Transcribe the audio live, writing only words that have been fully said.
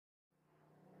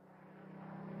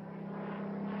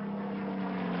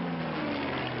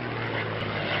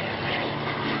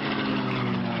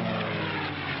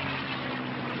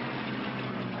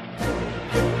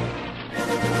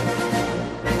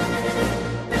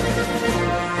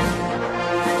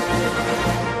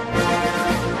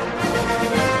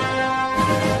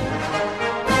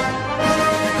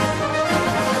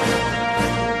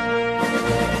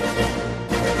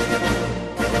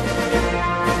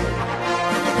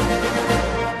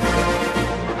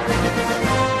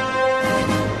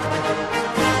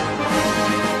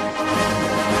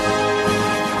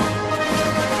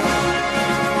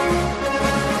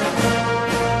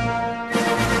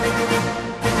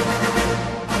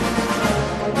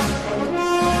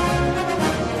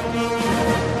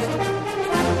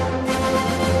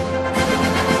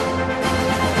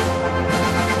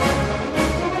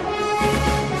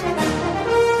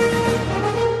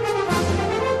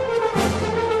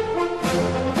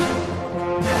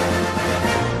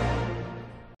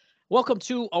Welcome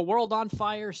to A World on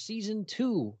Fire Season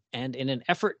 2. And in an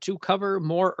effort to cover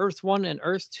more Earth 1 and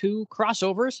Earth 2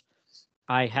 crossovers,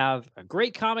 I have a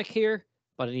great comic here,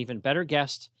 but an even better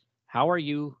guest. How are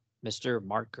you, Mr.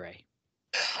 Mark Gray?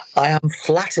 I am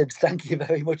flattered, thank you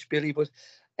very much, Billy. But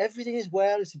everything is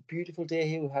well. It's a beautiful day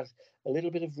here. We've had a little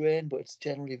bit of rain, but it's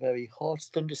generally very hot.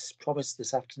 Thunder's promised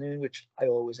this afternoon, which I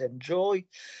always enjoy.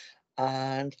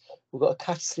 And we've got a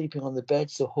cat sleeping on the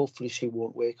bed, so hopefully she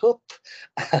won't wake up.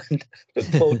 And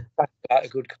looking forward to chatting about a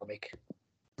good comic.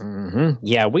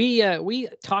 Yeah, we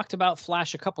talked about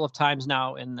Flash a couple of times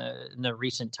now in the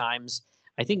recent times.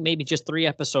 I think maybe just 3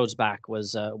 episodes back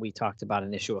was we talked about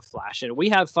an issue of Flash, and we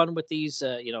have fun with these.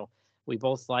 We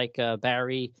both like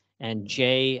Barry and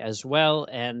Jay as well,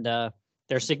 and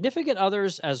there's significant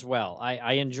others as well.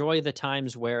 I enjoy the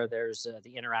times where there's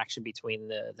the interaction between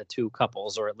the two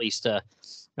couples, or at least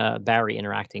Barry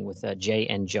interacting with Jay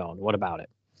and Joan. What about it?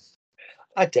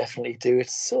 I definitely do.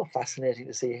 It's so fascinating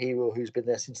to see a hero who's been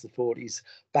there since the 40s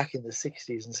back in the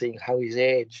 60s and seeing how he's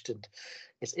aged. And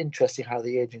it's interesting how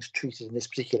the aging's treated in this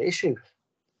particular issue.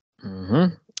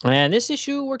 And this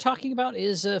issue we're talking about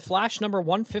is Flash number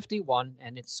 151,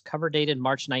 and it's cover dated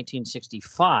March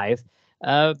 1965.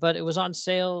 But it was on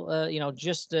sale,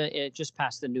 just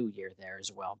past the New Year there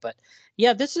as well. But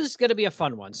yeah, this is going to be a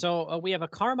fun one. So we have a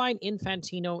Carmine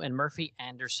Infantino and Murphy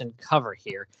Anderson cover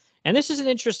here. And this is an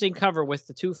interesting cover with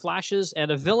the two Flashes and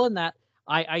a villain that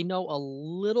I know a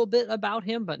little bit about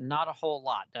him, but not a whole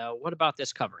lot. What about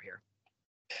this cover here?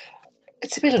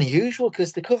 It's a bit unusual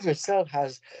because the cover itself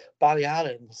has Barry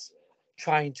Allen's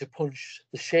trying to punch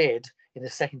the Shade in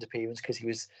his second appearance, because he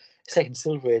was second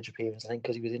Silver Age appearance, I think,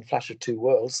 because he was in Flash of Two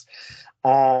Worlds.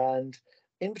 And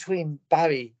in between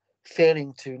Barry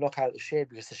failing to knock out the Shade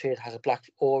because the Shade has a black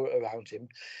aura around him,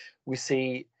 we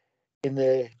see in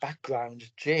the background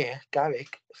Jay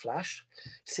Garrick, Flash,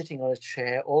 sitting on a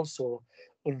chair, also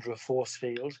under a force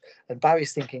field. And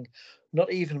Barry's thinking,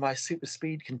 not even my super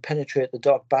speed can penetrate the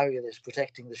dark barrier that's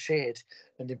protecting the Shade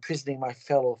and imprisoning my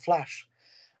fellow Flash.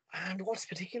 And what's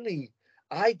particularly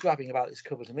eye-grabbing about this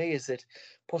cover to me is that,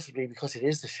 possibly because it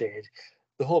is the Shade,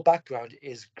 the whole background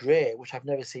is grey, which I've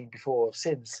never seen before or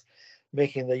since,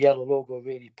 making the yellow logo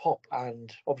really pop,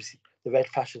 and obviously the red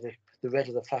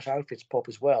of the Flash outfits pop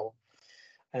as well.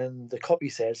 And the copy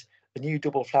says, a new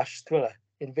double Flash thriller,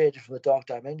 Invader from the Dark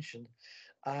Dimension.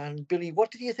 And Billy,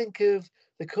 what did you think of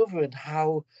the cover and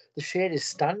how the Shade is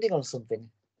standing on something?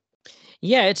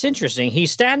 Yeah, it's interesting.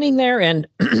 He's standing there, and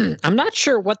I'm not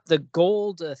sure what the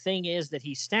gold thing is that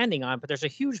he's standing on, but there's a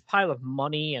huge pile of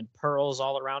money and pearls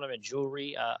all around him and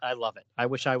jewelry. I love it. I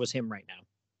wish I was him right now.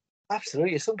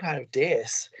 Absolutely, some kind of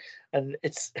dais, and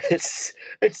it's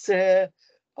I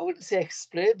wouldn't say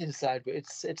explained inside, but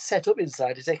it's set up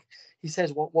inside. It's like he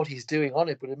says what he's doing on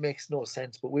it, but it makes no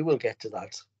sense. But we will get to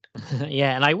that.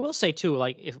 Yeah, and I will say too,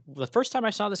 like if the first time I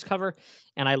saw this cover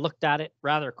and I looked at it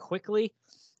rather quickly,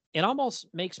 it almost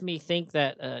makes me think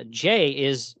that Jay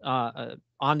is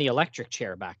on the electric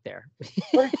chair back there.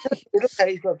 Well, it looks like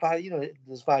he's got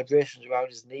there's vibrations around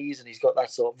his knees, and he's got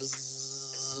that sort of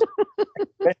zzz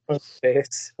on his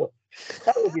face. So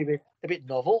that would be a bit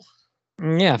novel.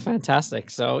 Yeah, fantastic.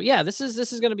 So yeah, this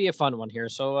is going to be a fun one here.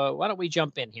 So why don't we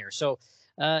jump in here? So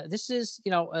this is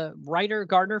writer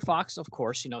Gardner Fox, of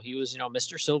course. He was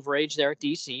Mr. Silver Age there at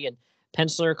DC, and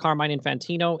penciler Carmine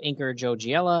Infantino, inker Joe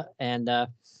Giella, and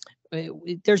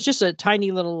there's just a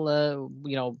tiny little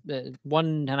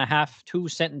 1.5, 2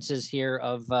 sentences here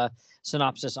of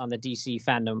synopsis on the DC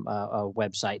fandom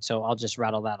website. So I'll just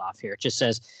rattle that off here. It just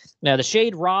says, now the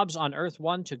Shade robs on Earth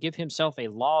 1 to give himself a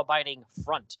law-abiding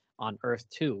front on Earth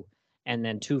 2. And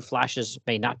then 2 Flashes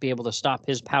may not be able to stop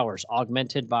his powers,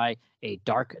 augmented by a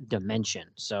dark dimension.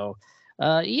 So,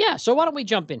 so why don't we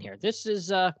jump in here? This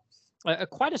is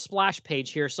quite a splash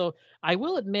page here. So I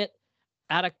will admit,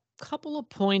 at a couple of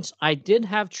points, I did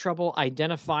have trouble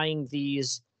identifying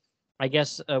these, I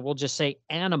guess we'll just say,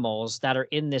 animals that are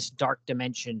in this dark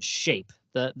dimension shape.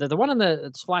 The one on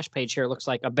the splash page here looks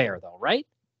like a bear, though, right?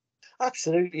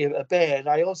 Absolutely, a bear. And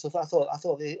I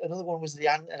thought another one was an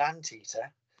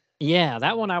anteater. Yeah,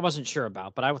 that one I wasn't sure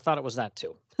about, but I thought it was that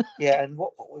too. Yeah, and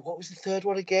what was the third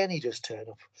one again? He just turned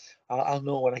up. I'll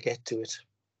know when I get to it.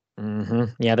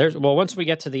 Yeah, once we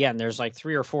get to the end, there's like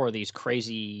 3 or 4 of these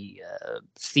crazy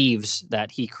thieves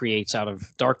that he creates out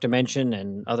of dark dimension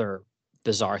and other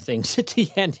bizarre things at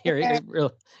the end here. It really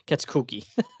gets kooky.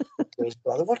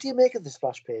 What do you make of the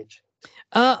splash page?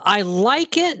 I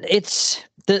like it. It's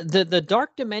the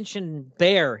dark dimension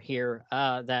bear here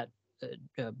that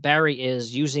Barry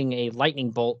is using a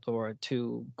lightning bolt or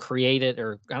to create it,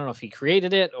 or I don't know if he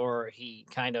created it or he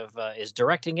kind of is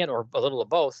directing it, or a little of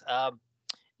both.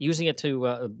 Using it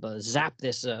to zap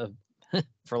this,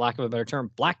 for lack of a better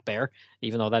term, black bear,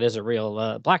 even though that is a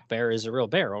real black bear is a real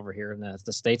bear over here in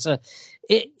the States.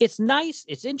 It's nice.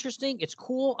 It's interesting. It's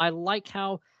cool. I like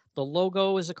how the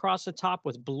logo is across the top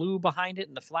with blue behind it,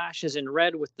 and the flash is in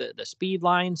red with the speed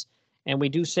lines. And we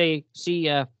do see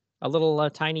a little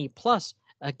tiny plus,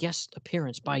 a guest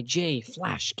appearance by Jay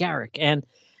Flash Garrick. And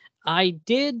I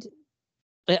did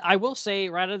I will say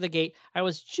right out of the gate, I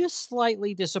was just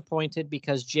slightly disappointed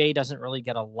because Jay doesn't really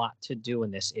get a lot to do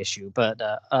in this issue, but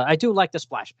I do like the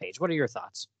splash page. What are your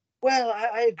thoughts? Well,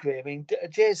 I agree. I mean,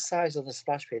 Jay's size on the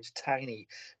splash page is tiny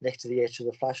next to the edge of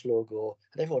the Flash logo,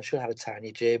 and everyone should have a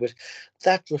tiny Jay, but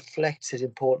that reflects his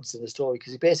importance in the story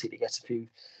because he basically gets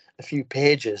a few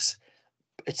pages.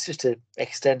 It's just an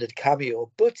extended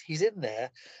cameo, but he's in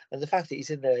there, and the fact that he's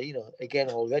in there, again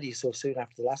already so soon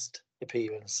after the last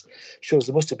appearance, shows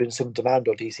there must have been some demand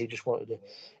on DC. Just wanted to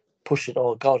push it.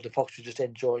 Oh God, the Fox was just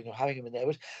enjoying having him in there.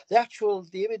 But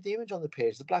the image on the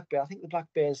page, the black bear. I think the black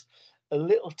bear's a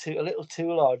little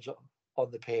too large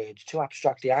on the page, too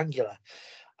abstractly angular.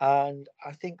 And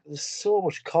I think there's so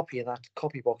much copy in that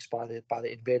copy box by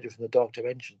the Invader from the Dark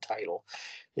Dimension title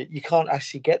that you can't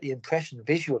actually get the impression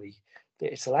visually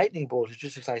that it's a lightning bolt. It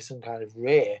just looks like some kind of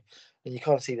ray, and you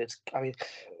can't see that. I mean,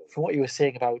 from what you were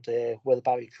saying about whether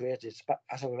Barry created it,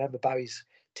 as I remember, Barry's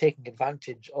taking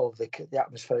advantage of the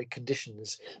atmospheric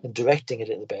conditions and directing it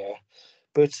at the bear.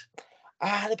 But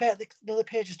the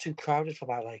page is too crowded for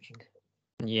my liking.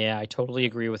 Yeah, I totally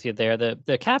agree with you there.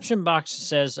 The caption box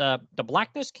says the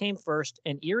blackness came first,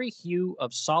 an eerie hue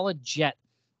of solid jet,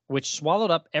 which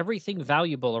swallowed up everything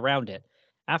valuable around it.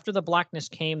 After the blackness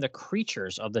came the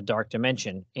creatures of the dark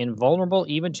dimension, invulnerable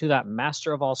even to that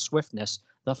master of all swiftness,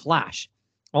 the Flash.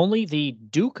 Only the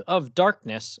Duke of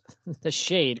Darkness, the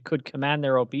Shade, could command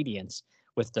their obedience.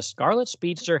 With the Scarlet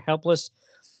Speedster helpless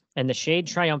and the Shade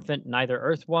triumphant, neither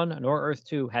Earth 1 nor Earth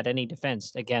 2 had any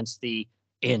defense against the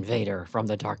Invader from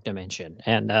the Dark Dimension.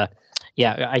 And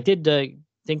yeah, I did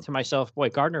think to myself, boy,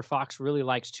 Gardner Fox really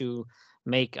likes to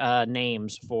make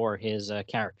names for his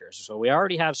characters. So we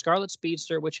already have Scarlet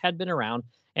Speedster, which had been around,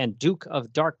 and Duke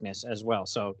of Darkness as well.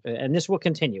 So, and this will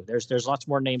continue. There's lots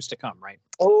more names to come, right?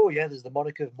 Oh yeah, there's the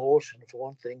moniker of Motion for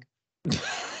one thing.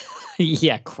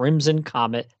 Yeah, Crimson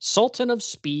Comet, Sultan of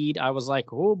Speed. I was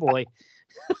like, oh boy.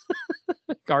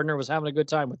 Gardner was having a good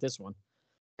time with this one.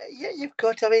 Yeah, you've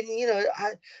got. I mean,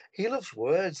 he loves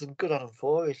words, and good on him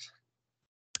for it.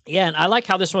 Yeah, and I like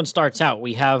how this one starts out.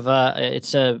 We have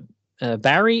it's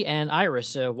Barry and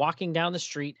Iris walking down the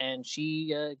street, and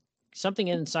she something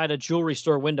inside a jewelry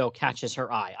store window catches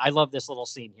her eye. I love this little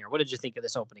scene here. What did you think of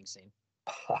this opening scene?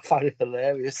 I find it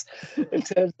hilarious. It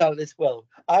turns out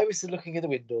Iris is looking in the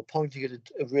window, pointing at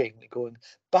a ring, going,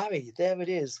 "Barry, there it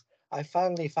is. I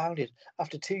finally found it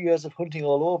after 2 years of hunting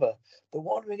all over. The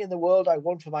one ring in the world I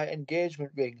want for my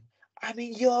engagement ring. I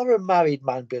mean, you're a married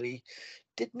man, Billy.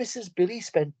 Did Mrs. Billy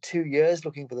spend 2 years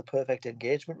looking for the perfect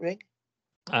engagement ring?"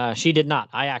 She did not.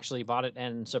 I actually bought it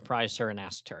and surprised her and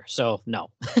asked her. So no.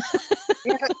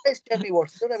 Yeah, that's generally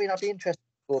what. I mean, I'd be interested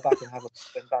to go back and have a look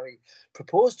when Barry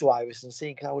proposed to Iris and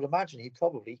seeing. I would imagine he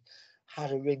probably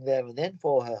had a ring there and then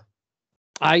for her.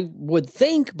 I would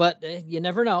think, but you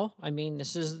never know. I mean,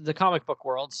 this is the comic book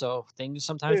world, so things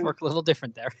sometimes work a little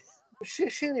different there.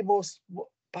 Surely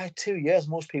by 2 years,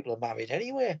 most people are married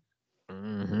anyway.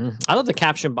 I love the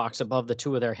caption box above the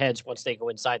two of their heads once they go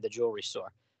inside the jewelry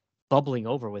store, bubbling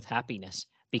over with happiness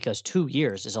because 2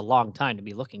 years is a long time to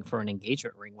be looking for an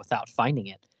engagement ring without finding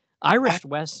it. Irish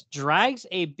West drags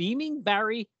a beaming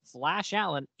Barry Flash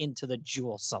Allen into the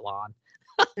jewel salon.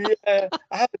 Yeah,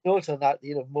 I have a note on that.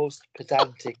 Most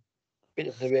pedantic bit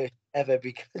of narration ever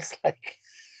because,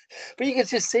 but you can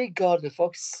just see Gordon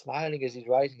Fox smiling as he's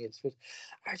writing it. But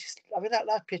I mean,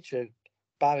 that picture of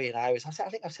Barry and Iris. I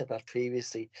think I've said that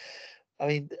previously. I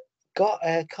mean,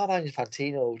 Carmine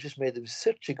Infantino just made them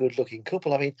such a good-looking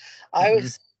couple. I mean,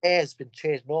 Iris' hair has been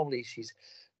changed. Normally, she's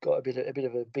got a bit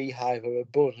of a beehive or a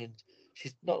bun, and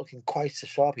she's not looking quite so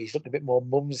sharp. She's looking a bit more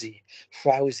mumsy,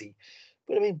 frowsy.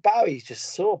 But I mean, Barry's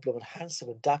just so blooming handsome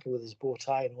and dapper with his bow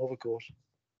tie and overcoat.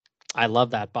 I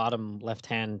love that bottom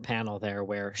left-hand panel there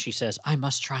where she says, "I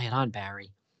must try it on,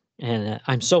 Barry." And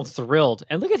I'm so thrilled.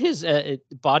 And look at his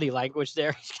body language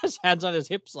there. He's got his hands on his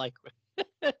hips, like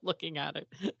looking at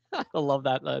it. I love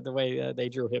that the way they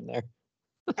drew him there.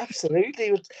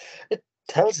 Absolutely, it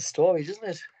tells a story, doesn't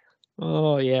it?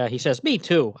 Oh, yeah. He says, "Me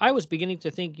too. I was beginning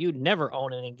to think you'd never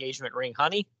own an engagement ring,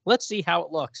 honey. Let's see how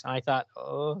it looks." And I thought,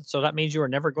 oh, so that means you were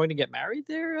never going to get married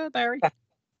there, Barry?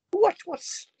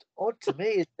 What's odd to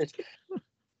me is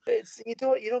that you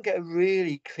don't get a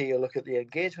really clear look at the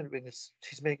engagement ring that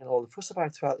she's making all the fuss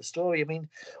about throughout the story. I mean,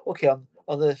 okay,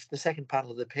 on the second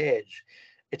panel of the page,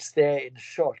 it's there in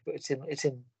shot, but it's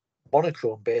in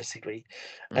monochrome basically,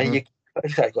 and Hmm.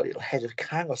 it's like got a little head of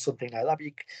Kang or something like that.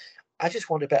 But I just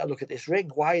want a better look at this ring.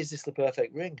 Why is this the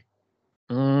perfect ring?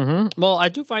 Well, I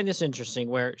do find this interesting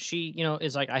where she,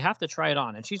 is like, I have to try it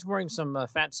on. And she's wearing some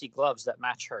fancy gloves that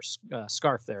match her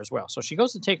scarf there as well. So she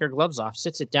goes to take her gloves off,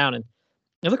 sits it down, and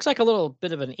it looks like a little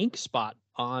bit of an ink spot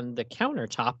on the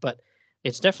countertop, but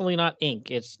it's definitely not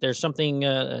ink. There's something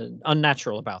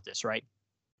unnatural about this, right?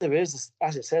 There is,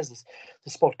 as it says, the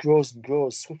spot grows and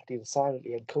grows swiftly and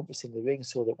silently, encompassing the ring,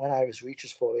 so that when Iris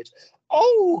reaches for it,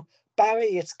 oh,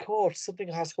 Barry, it's caught. Something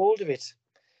has hold of it.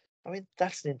 I mean,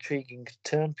 that's an intriguing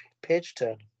page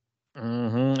turn.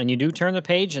 And you do turn the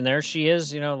page, and there she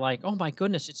is, like, oh my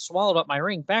goodness, it swallowed up my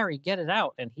ring. Barry, get it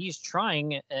out. And he's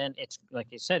trying, and it's like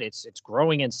you said, it's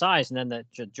growing in size. And then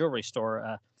the jewelry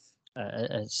store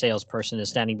a salesperson is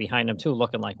standing behind him too,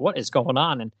 looking like, what is going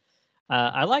on? And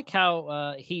I like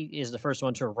how he is the first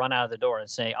one to run out of the door and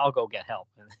say, "I'll go get help."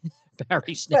 And Barry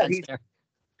Well, stands there.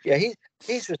 yeah,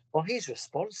 he's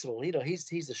responsible.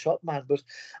 He's the shop man. But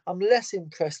I'm less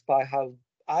impressed by how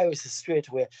Iris is straight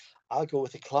away. I'll go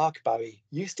with the Clark, Barry.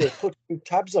 You stay put, keep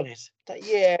tabs on it.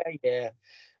 Yeah,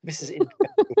 Mrs.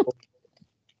 Incredible.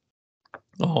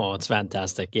 Oh, it's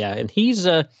fantastic. Yeah, and he's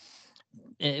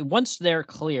once they're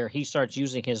clear, he starts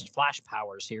using his flash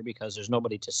powers here because there's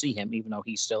nobody to see him, even though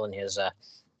he's still in his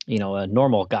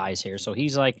normal guise here. So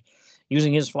he's like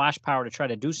using his flash power to try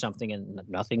to do something, and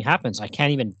nothing happens. I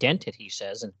can't even dent it, he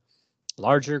says. And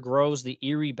larger grows the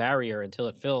eerie barrier until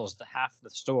it fills the half of the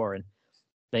store. And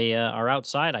they are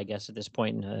outside, I guess, at this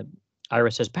point. And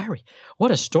Iris says, "Barry,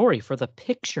 what a story for the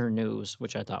picture news,"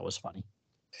 which I thought was funny.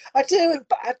 I do,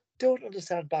 but I don't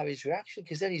understand Barry's reaction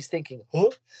because then he's thinking, huh?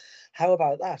 How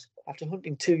about that? After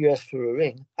hunting 2 years for a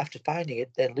ring, after finding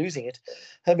it, then losing it,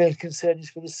 her main concern is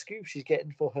for the scoop she's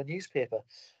getting for her newspaper.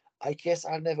 I guess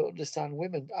I'll never understand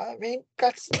women. I mean,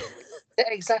 that's the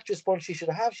exact response she should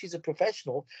have. She's a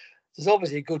professional. There's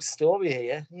obviously a good story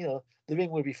here. The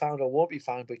ring will be found or won't be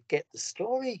found, but get the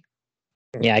story.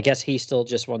 Yeah, I guess he still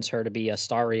just wants her to be a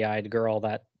starry-eyed girl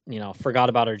that, forgot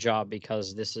about her job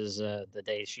because this is the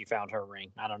day she found her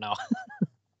ring. I don't know.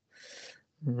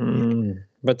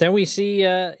 But then we see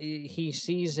he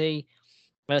sees a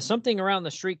something around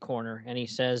the street corner, and he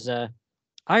says,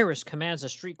 "Iris commands a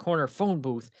street corner phone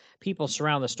booth. People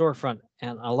surround the storefront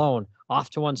and alone, off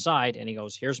to one side." And he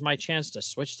goes, "Here's my chance to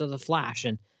switch to the Flash."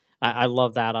 And I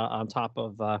love that on top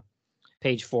of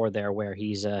page 4 there, where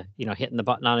he's hitting the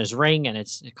button on his ring, and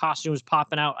it's costumes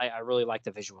popping out. I really like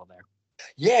the visual there.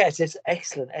 Yes, it's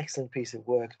excellent piece of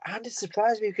work. And it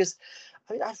surprised me because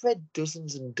I mean, I've read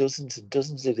dozens and dozens and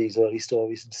dozens of these early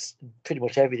stories and pretty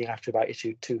much everything after about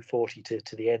issue 240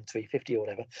 to the end 350 or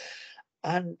whatever.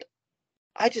 And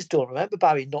I just don't remember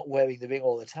Barry not wearing the ring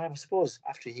all the time. I suppose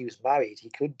after he was married,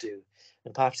 he could do.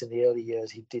 And perhaps in the early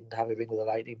years, he didn't have a ring with a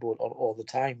lightning bolt on all the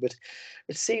time. But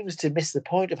it seems to miss the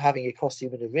point of having a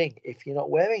costume and a ring if you're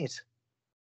not wearing it.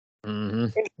 Hmm.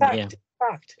 In Yeah.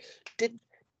 fact, did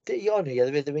you know, yeah,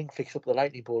 the ring fixed up the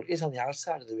lightning bolt is on the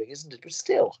outside of the ring, isn't it? But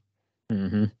still,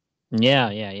 Hmm. Yeah.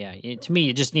 To me,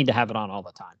 you just need to have it on all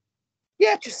the time.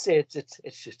 yeah, just say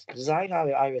it's just design,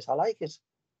 Iris. I like it.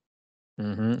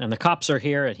 And the cops are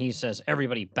here, and he says,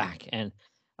 "Everybody back." And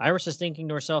Iris is thinking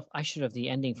to herself, "I should have the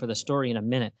ending for the story in a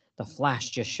minute. The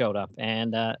Flash just showed up."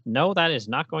 And no, that is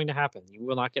not going to happen. You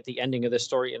will not get the ending of this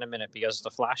story in a minute because the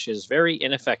Flash is very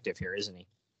ineffective here, isn't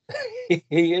he?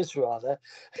 He is rather.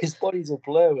 His body's a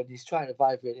blur and he's trying to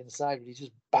vibrate inside, but he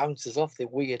just bounces off the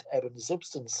weird ebon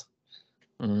substance.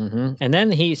 And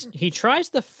then he tries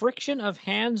the friction of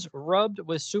hands rubbed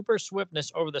with super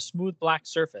swiftness over the smooth black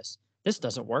surface. This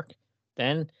doesn't work.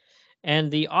 Then,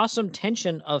 and the awesome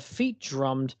tension of feet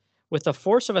drummed with the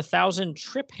force of 1,000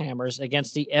 trip hammers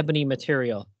against the ebony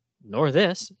material. Nor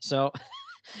this. So,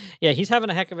 yeah, he's having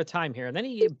a heck of a time here. And then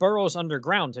he burrows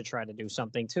underground to try to do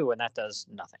something too, and that does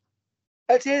nothing.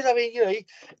 It is. I mean,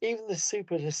 even the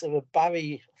superness of a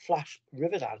Barry Flash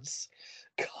river dance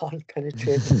can't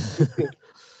penetrate the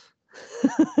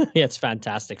Yeah, it's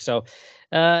fantastic. So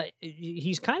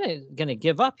he's kind of going to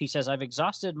give up. He says, "I've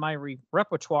exhausted my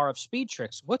repertoire of speed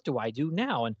tricks. What do I do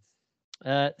now?" And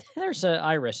there's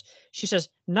Iris. She says,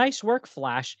 "Nice work,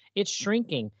 Flash. It's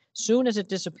shrinking. Soon as it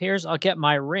disappears, I'll get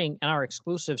my ring and our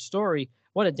exclusive story.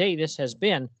 What a day this has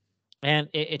been." and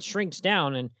it shrinks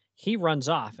down, and he runs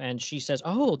off, and she says,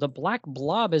 "Oh, the black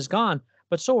blob is gone,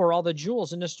 but so are all the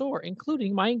jewels in the store,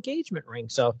 including my engagement ring."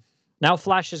 So now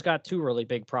Flash has got two really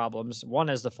big problems. One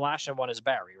is the Flash, and one is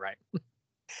Barry, right?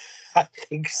 I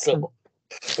think so.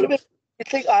 But I mean, I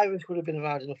think Iris would have been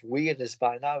around enough weirdness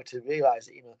by now to realise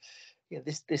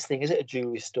that this thing is at a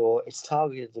jewelry store. It's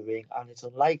targeted the ring, and it's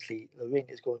unlikely the ring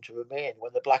is going to remain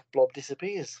when the black blob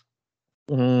disappears.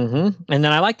 And then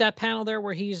I like that panel there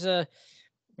where he's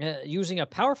using a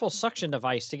powerful suction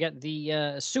device to get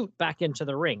the suit back into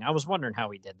the ring. I was wondering how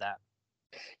he did that.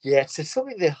 Yeah, it's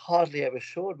something they hardly ever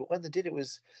showed, but when they did, it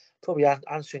was probably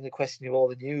answering the question of all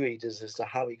the new readers as to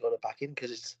how he got it back in.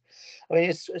 Because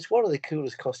it's one of the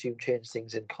coolest costume change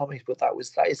things in comics. But that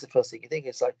is the first thing you think.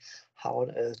 It's like, how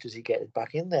on earth does he get it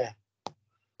back in there?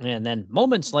 And then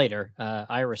moments later,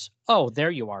 Iris, "Oh,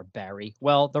 there you are, Barry.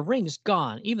 Well, the ring's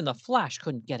gone. Even the Flash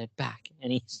couldn't get it back."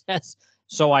 And he says,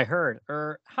 "So I heard.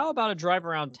 How about a drive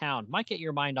around town? Might get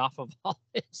your mind off of all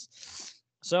this."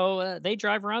 So they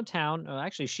drive around town.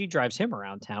 Actually, she drives him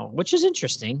around town, which is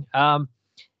interesting.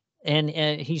 And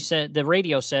he said, the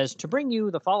radio says, "To bring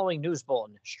you the following news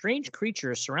bulletin: strange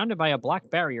creatures surrounded by a black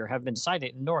barrier have been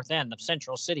sighted in North End of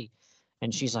Central City."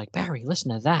 And she's like, "Barry,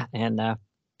 listen to that." And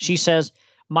she says,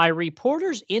 "My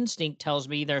reporter's instinct tells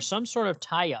me there's some sort of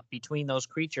tie-up between those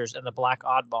creatures and the black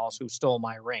oddballs who stole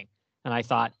my ring." And I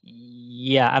thought,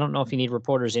 yeah, I don't know if you need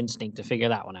reporter's instinct to figure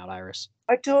that one out, Iris.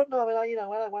 I don't know. I mean,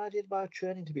 when I did my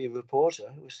training to be a reporter,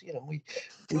 it was we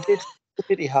did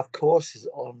really have courses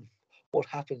on what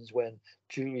happens when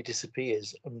jewelry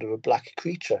disappears under a black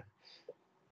creature.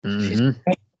 She's hmm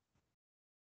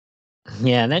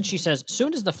Yeah, and then she says,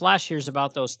 "Soon as the Flash hears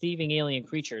about those thieving alien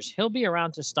creatures, he'll be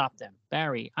around to stop them.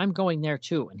 Barry, I'm going there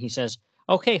too." And he says,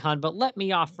 "Okay, hon, but let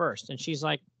me off first." And she's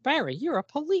like, "Barry, you're a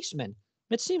policeman.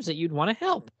 It seems that you'd want to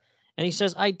help." And he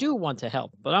says, "I do want to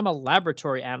help, but I'm a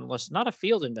laboratory analyst, not a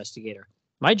field investigator.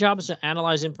 My job is to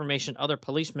analyze information other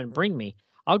policemen bring me.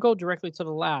 I'll go directly to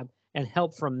the lab and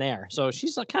help from there." So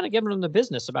she's like kind of giving him the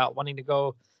business about wanting to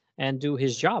go and do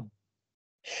his job.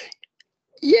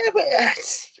 yeah, but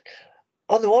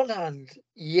on the one hand,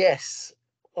 yes.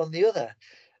 On the other,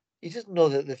 he doesn't know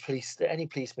that any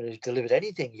policeman has delivered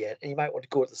anything yet, and he might want to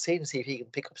go to the scene and see if he can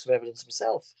pick up some evidence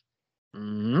himself.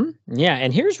 Yeah,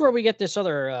 and here's where we get this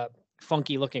other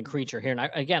funky looking creature here. And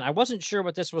I wasn't sure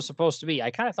what this was supposed to be.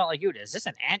 I kind of thought like you did. Is this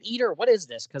an anteater? What is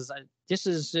this? Because this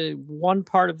is one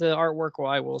part of the artwork where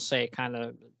I will say kind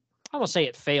of, I won't say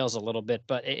it fails a little bit,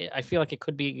 but I feel like it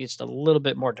could be just a little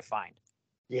bit more defined.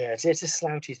 Yeah, it's a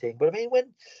slouchy thing. But I mean,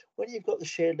 when you've got the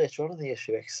shade later on in the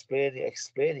issue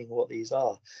explaining what these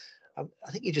are,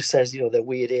 I think he just says they're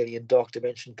weird alien dark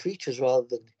dimension creatures rather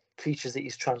than creatures that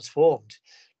he's transformed.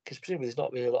 Because presumably there's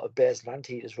not really a lot of bears and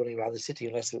anteaters running around the city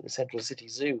unless they're at the Central City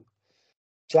Zoo.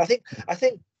 So I think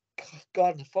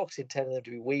Gardner Fox intended them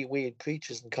to be weird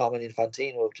creatures, and Carmen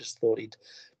Infantino just thought he'd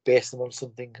base them on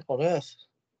something on Earth.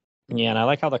 Yeah, and I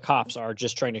like how the cops are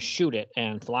just trying to shoot it,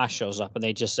 and Flash shows up, and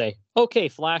they just say, "Okay,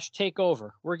 Flash, take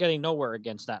over. We're getting nowhere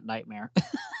against that nightmare."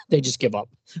 They just give up.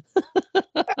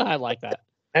 I like that.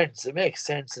 It makes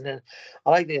sense. And then I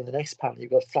like that in the next panel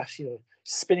you've got Flash,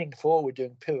 spinning forward,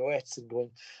 doing pirouettes and going,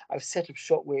 "I've set up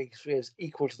shockwaves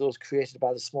equal to those created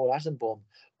by the small atom bomb,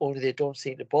 only they don't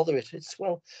seem to bother it." It's,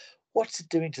 well, what's it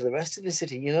doing to the rest of the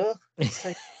city, It's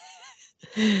like,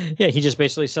 Yeah, he just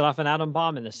basically set off an atom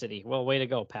bomb in the city. Well, way to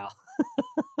go, pal.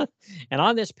 And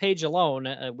on this page alone,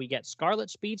 we get Scarlet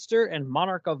Speedster and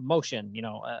Monarch of Motion.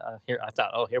 Here I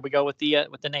thought, oh, here we go with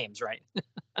the names, right?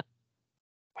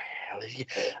 well,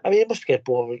 I mean, it must get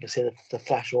boring to say the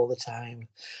Flash all the time.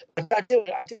 But I do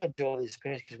enjoy this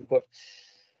page because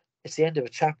it's the end of a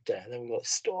chapter, and then we've got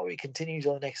story continues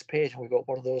on the next page, and we've got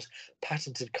one of those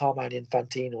patented Carmine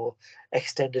Infantino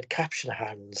extended caption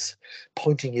hands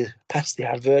pointing you past the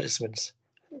advertisements.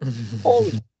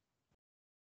 Always.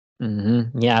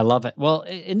 Yeah, I love it. Well,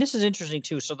 and this is interesting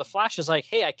too. So the Flash is like,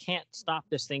 "Hey, I can't stop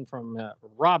this thing from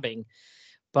robbing,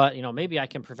 but maybe I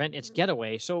can prevent its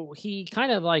getaway." So he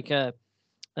kind of like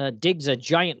digs a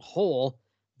giant hole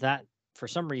that for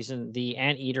some reason the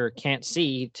anteater can't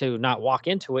see to not walk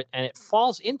into it, and it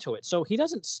falls into it. So he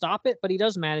doesn't stop it, but he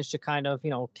does manage to kind of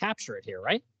capture it here,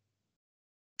 right?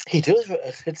 He does.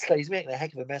 It's like he's making a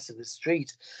heck of a mess of the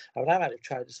street. I mean, I might have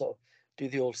tried to sort of do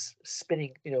the old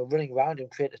spinning, running around him,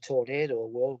 create a tornado or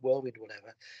whirlwind,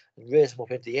 whatever, and raise him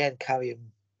up into the air and carry him,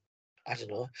 I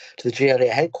don't know, to the GLA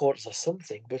headquarters or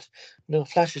something. But no,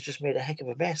 Flash has just made a heck of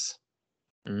a mess.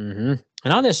 And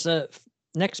on this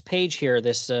next page here,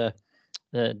 this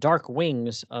the dark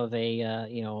wings of a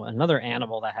another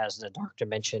animal that has the dark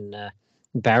dimension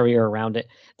barrier around it.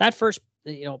 That first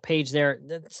page there,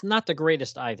 that's not the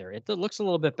greatest either. It looks a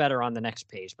little bit better on the next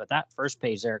page, but that first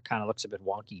page there kind of looks a bit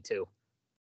wonky too.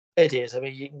 It is. I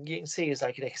mean, you can see it's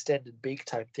like an extended beak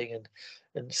type thing,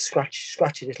 and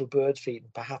scratchy little bird feet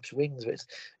and perhaps wings, but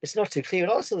it's not too clear.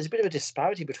 And also, there's a bit of a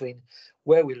disparity between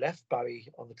where we left Barry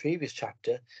on the previous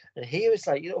chapter, and here it's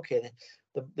like, okay,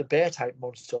 the bear type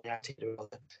monster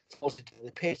falls into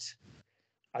the pit.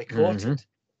 I caught it,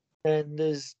 and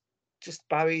there's just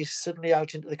Barry suddenly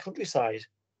out into the countryside.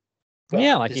 Well,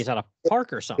 yeah, like he's at a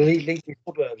park or something. Leafy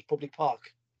suburbs, public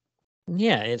park.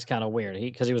 Yeah, it's kind of weird.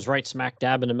 Because he was right smack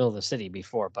dab in the middle of the city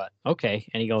before, but okay.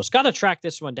 And he goes, got to track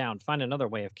this one down, find another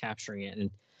way of capturing it.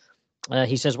 And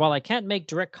he says, while I can't make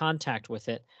direct contact with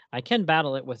it, I can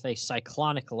battle it with a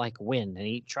cyclonic-like wind. And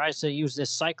he tries to use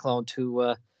this cyclone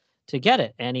to get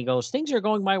it. And he goes, things are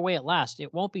going my way at last.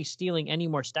 It won't be stealing any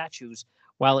more statues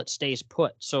while it stays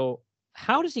put. So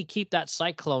how does he keep that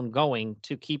cyclone going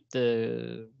to keep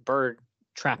the bird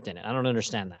trapped in it? I don't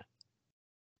understand that.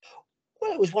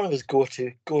 Well, it was one of his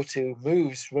go-to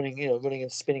moves, running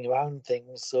and spinning around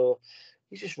things. So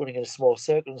he's just running in a small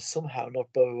circle and somehow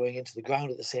not burrowing into the ground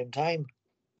at the same time.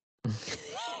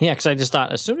 Yeah, because I just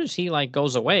thought as soon as he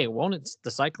goes away, won't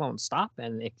the cyclone stop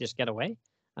and it just get away?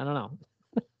 I don't know.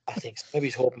 I think so. Maybe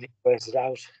he's hoping he wears it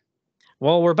out.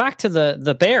 Well, we're back to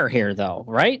the bear here, though,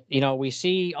 right? We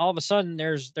see all of a sudden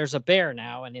there's a bear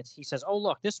now, and he says, "Oh,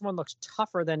 look, this one looks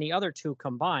tougher than the other two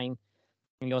combined."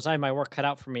 And he goes, "I have my work cut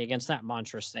out for me against that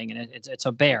monstrous thing," and it's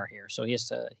a bear here, so he has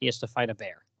to fight a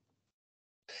bear.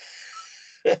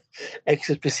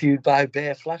 Exit pursued by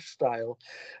bear, Flash style.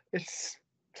 It's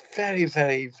very,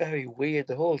 very, very weird.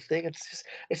 The whole thing.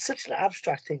 It's such an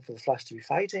abstract thing for the Flash to be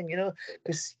fighting,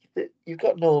 because you've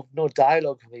got no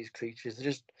dialogue from these creatures. They're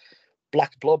just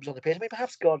black blobs on the page. I mean,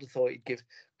 perhaps God thought he'd give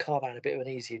Carmine a bit of an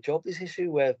easier job this issue,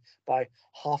 whereby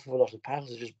half of a lot of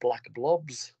panels are just black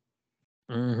blobs.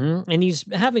 And he's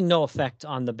having no effect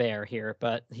on the bear here,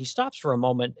 but he stops for a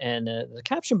moment, and the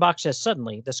caption box says,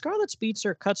 "Suddenly, the Scarlet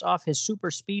Speedster cuts off his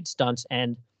super speed stunts,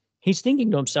 and he's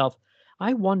thinking to himself,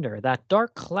 I wonder, that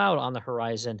dark cloud on the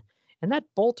horizon and that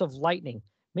bolt of lightning,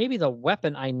 maybe the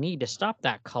weapon I need to stop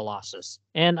that Colossus."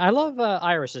 And I love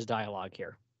Iris's dialogue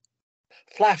here.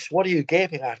 Flash, what are you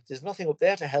gaping at? There's nothing up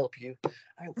there to help you.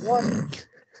 I mean, what?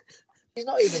 He's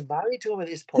not even married to him at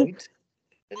this point.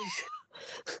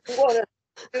 What are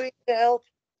you doing to help?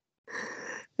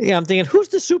 Yeah, I'm thinking, who's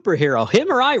the superhero, him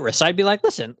or Iris? I'd be like,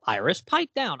 listen, Iris, pipe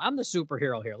down. I'm the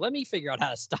superhero here. Let me figure out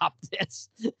how to stop this.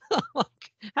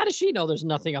 How does she know there's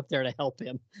nothing up there to help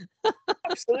him?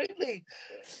 Absolutely.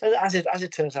 And as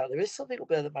it turns out, there is something up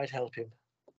there that might help him.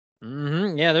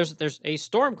 Yeah, there's a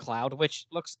storm cloud, which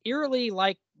looks eerily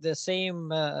like the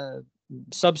same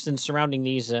substance surrounding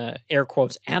these air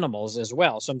quotes animals as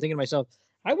well. So I'm thinking to myself,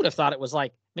 I would have thought it was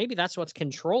like, maybe that's what's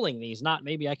controlling these, not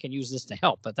maybe I can use this to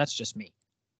help, but that's just me.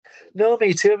 No,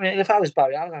 me too. I mean, if I was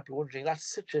Barry Allen, I'd be wondering,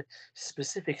 that's such a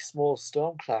specific small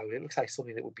storm cloud. It looks like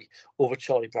something that would be over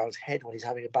Charlie Brown's head when he's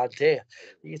having a bad day.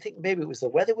 You think maybe it was the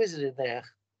weather wizard in there.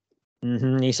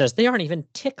 He says, they aren't even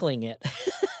tickling it.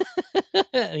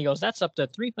 And he goes, that's up to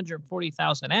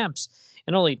 340,000 amps,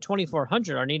 and only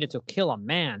 2,400 are needed to kill a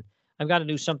man. I've got to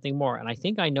do something more, and I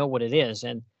think I know what it is.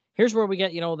 And here's where we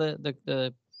get,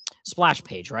 the splash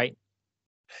page, right?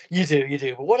 You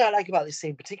do. But what I like about this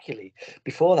scene particularly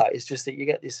before that is just that you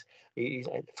get this,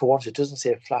 for once it doesn't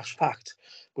say a flash fact,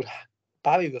 but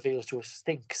Barry reveals to us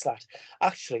thinks that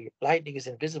actually lightning is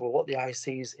invisible. What the eye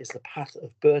sees is the path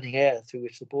of burning air through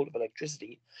which the bolt of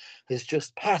electricity has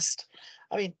just passed.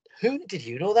 I mean, did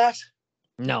you know that?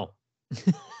 No.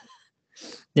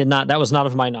 Did not. That was not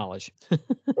of my knowledge.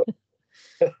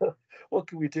 What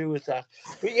can we do with that?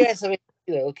 But yes, I mean,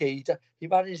 okay, he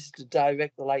manages to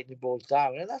direct the lightning bolts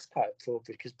down, and that's quite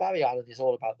appropriate because Barry Allen is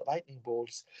all about the lightning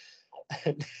bolts.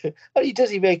 And he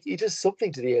does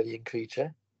something to the alien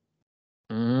creature.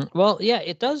 Well, yeah,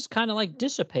 it does kind of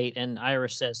dissipate. And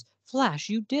Iris says, Flash,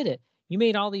 you did it. You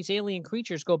made all these alien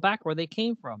creatures go back where they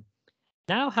came from.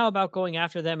 Now, how about going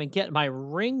after them and get my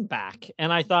ring back?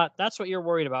 And I thought, that's what you're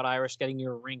worried about, Iris, getting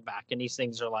your ring back. And these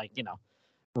things are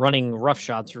running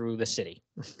roughshod through the city.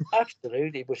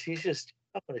 Absolutely, but she's just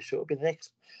not going to show up in the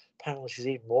next panel. She's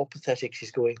even more pathetic.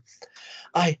 She's going,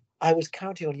 I was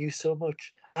counting on you so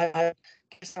much. I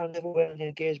guess I'll never wear an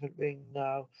engagement ring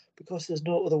now because there's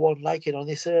no other one like it on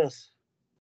this earth.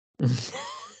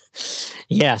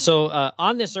 Yeah, so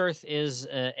on this earth is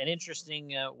an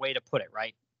interesting way to put it,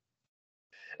 right?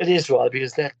 It is, right,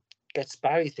 because that gets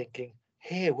Barry thinking,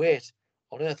 hey, wait,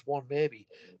 on Earth 1 maybe,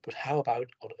 but how about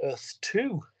on Earth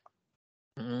 2?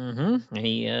 And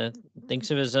he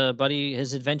thinks of his buddy,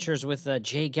 his adventures with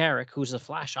Jay Garrick, who's the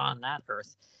Flash on that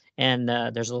Earth. And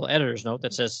there's a little editor's note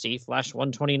that says, "See Flash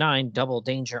 129, double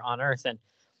danger on Earth." And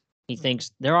he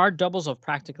thinks there are doubles of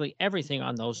practically everything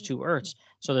on those two Earths.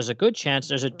 So there's a good chance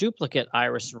there's a duplicate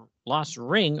Iris Lost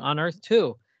ring on Earth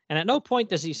too. And at no point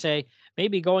does he say,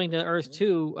 maybe going to Earth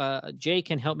 2, Jay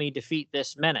can help me defeat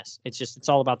this menace. It's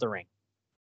all about the ring.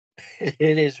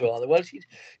 It is rather. Well,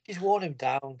 she's worn him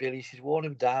down, Billy. She's worn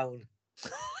him down.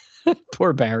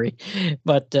 Poor Barry.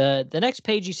 But the next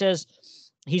page, he says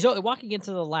he's walking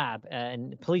into the lab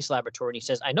and police laboratory, and he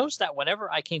says, "I noticed that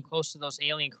whenever I came close to those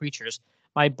alien creatures,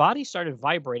 my body started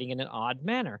vibrating in an odd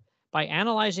manner. By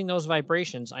analyzing those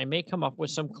vibrations, I may come up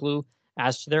with some clue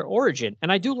as to their origin."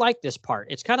 And I do like this part.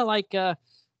 It's kind of like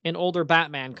in older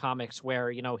Batman comics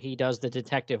where he does the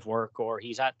detective work, or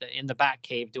he's in the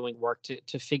Batcave doing work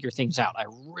to figure things out. I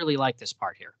really like this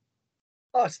part here.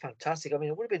 Oh, it's fantastic. I mean,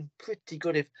 it would have been pretty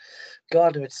good if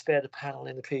Gardner had spared a panel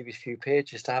in the previous few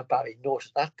pages to have Barry note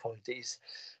at that point that he's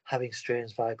having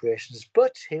strange vibrations.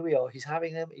 But here we are. He's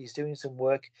having them. He's doing some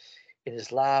work in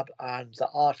his lab, and the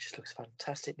art just looks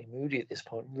fantastically moody at this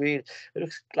point. Really, it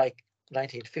looks like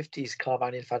 1950s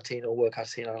Carmine Infantino work I've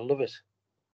seen, and I love it.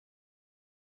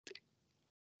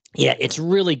 Yeah, it's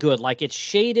really good. Like, it's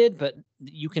shaded, but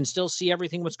you can still see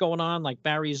everything what's going on. Like,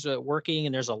 Barry's working,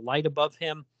 and there's a light above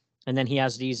him, and then he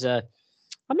has these. I'm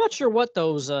not sure what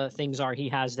those things are he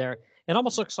has there. It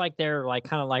almost looks like they're like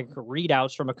kind of like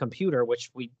readouts from a computer, which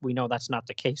we know that's not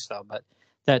the case though. But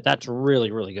that's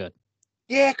really really good.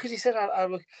 Yeah, because he said,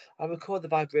 I record the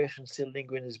vibration still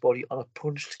lingering in his body on a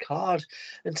punched card.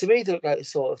 And to me, they look like the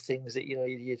sort of things that,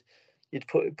 you'd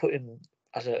put in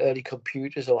as early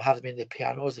computers or have them in the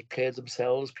pianos that played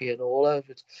themselves, pianola.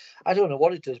 But I don't know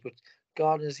what it does, but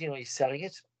Gardner's, he's selling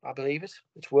it. I believe it.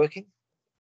 It's working.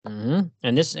 And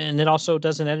it also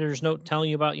does an editor's note telling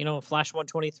you about Flash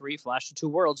 123, Flash the Two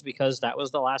Worlds, because that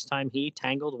was the last time he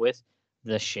tangled with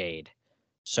the Shade.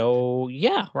 So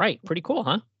yeah, right, pretty cool,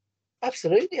 huh?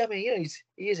 Absolutely. I mean,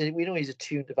 we know he's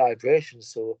attuned to vibrations,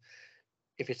 so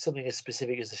if it's something as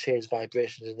specific as the Shade's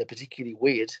vibrations and they're particularly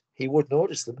weird, he would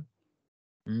notice them.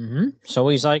 So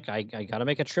he's like, I got to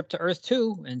make a trip to Earth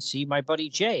 2 and see my buddy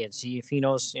Jay and see if he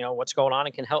knows, what's going on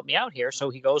and can help me out here. So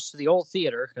he goes to the old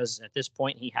theater because at this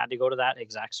point he had to go to that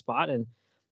exact spot and,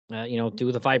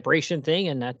 do the vibration thing.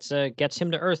 And that gets him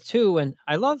to Earth 2. And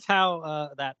I love how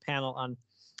that panel on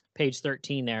page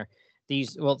 13 there,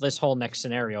 this whole next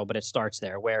scenario, but it starts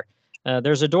there where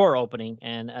there's a door opening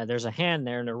and there's a hand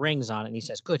there and a ring's on it. And he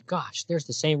says, "Good gosh, there's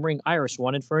the same ring Iris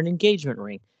wanted for an engagement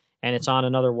ring." And it's on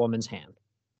another woman's hand.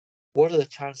 What are the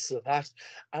chances of that?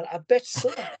 And I bet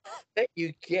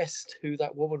you guessed who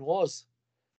that woman was.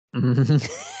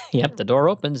 Yep, the door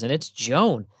opens and it's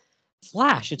Joan.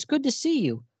 "Flash, it's good to see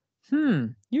you.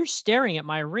 You're staring at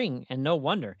my ring, and no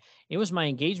wonder. It was my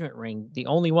engagement ring, the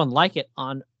only one like it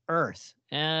on Earth."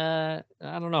 I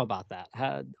don't know about that.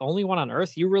 Only one on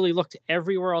Earth? You really looked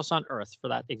everywhere else on Earth for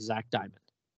that exact diamond.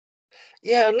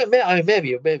 Yeah,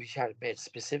 maybe she had it made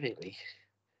specifically.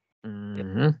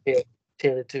 Yeah,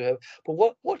 tailored to her.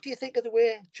 But what do you think of the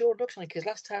way Joan looks like? Because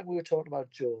last time we were talking about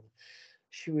Joan,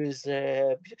 she was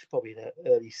probably in her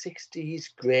early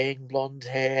 60s, greying blonde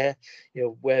hair,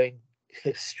 wearing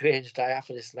strange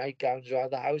diaphanous nightgowns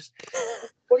around the house.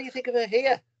 What do you think of her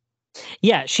here?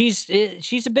 Yeah, she's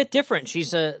a bit different.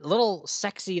 She's a little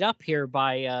sexied up here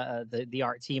by the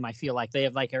art team. I feel like they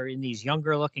have like her in these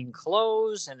younger looking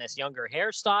clothes and this younger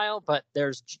hairstyle, but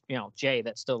there's Jay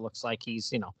that still looks like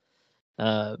he's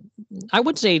I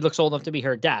would say he looks old enough to be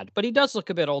her dad, but he does look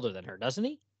a bit older than her, doesn't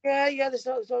he? Yeah. There's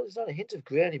not a hint of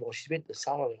grey anymore. She's been to the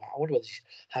salon. I wonder whether she's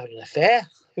having an affair.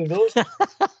 Who knows?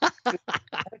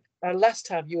 Last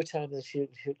time you were telling me that she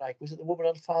like, was it the woman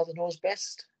on Father Knows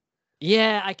Best?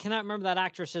 Yeah, I cannot remember that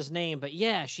actress's name, but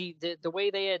yeah, the way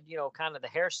they had, kind of the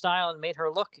hairstyle and made her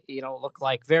look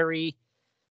like very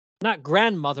not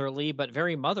grandmotherly, but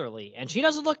very motherly. And she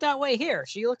doesn't look that way here.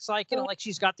 She looks like, like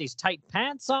she's got these tight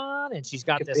pants on and she's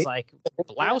got this like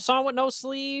blouse on with no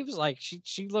sleeves. Like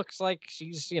she looks like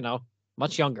she's,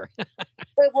 much younger.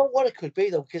 Well, what it could be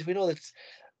though, because we know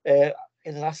that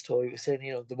in the last story, we were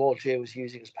saying, the more Jay was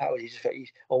using his power, he's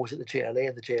always at the JLA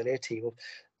and the JLA team up.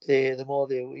 The more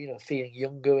they were, feeling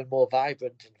younger and more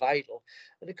vibrant and vital.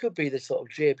 And it could be the sort of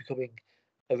Jay becoming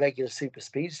a regular super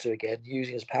speedster again,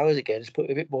 using his powers again, it's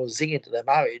putting a bit more zing into their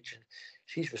marriage. And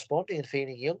she's responding and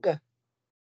feeling younger.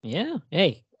 Yeah.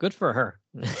 Hey, good for her.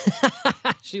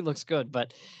 She looks good.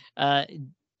 But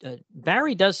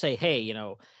Barry does say, "Hey,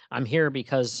 I'm here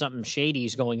because something shady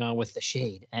is going on with the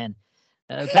Shade." And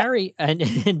Barry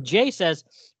and Jay says,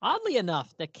 oddly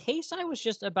enough, the case I was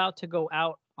just about to go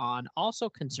out on also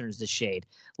concerns the Shade.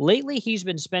 Lately, he's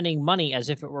been spending money as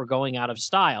if it were going out of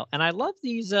style, and I love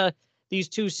these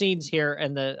two scenes here,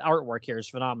 and the artwork here is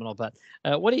phenomenal. But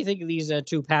what do you think of these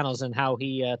two panels and how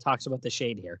he talks about the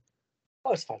Shade here?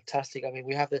 Oh, it's fantastic. I mean,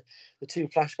 we have the two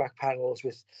flashback panels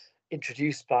with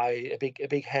introduced by a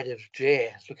big head of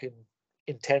Jay, looking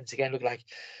intense again, looking like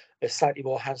a slightly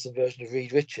more handsome version of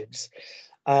Reed Richards.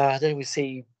 Then we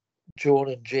see Joan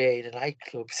and Jay in a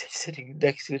nightclub sitting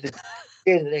next to the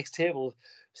next table,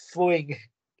 throwing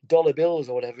dollar bills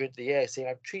or whatever into the air, saying,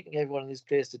 "I'm treating everyone in this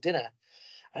place to dinner."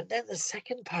 And then the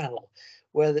second panel,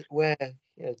 where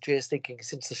Jay's thinking,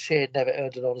 since the Shade never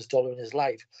earned an honest dollar in his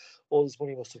life, all this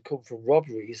money must have come from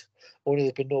robberies. Only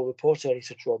there've been no reports of any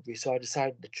such robbery, so I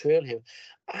decided to trail him.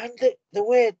 And the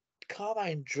way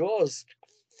Carmine draws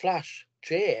Flash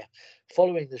Jay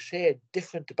following the Shade,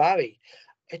 different to Barry,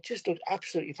 it just looked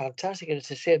absolutely fantastic. And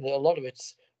it's a shame that a lot of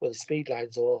it's where the speed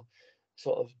lines are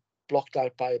sort of blocked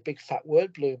out by a big fat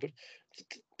word balloon. But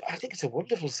I think it's a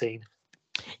wonderful scene.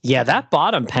 Yeah, that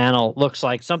bottom panel looks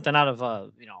like something out of a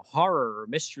horror or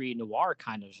mystery noir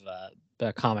kind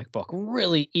of comic book.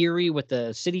 Really eerie with the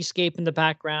cityscape in the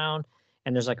background,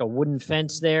 and there's like a wooden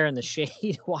fence there, and the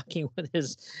Shade walking with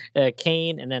his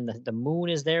cane, and then the moon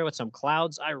is there with some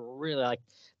clouds. I really like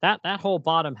that. That whole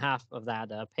bottom half of that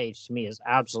page to me is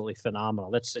absolutely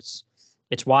phenomenal. It's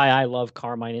why I love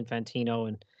Carmine Infantino,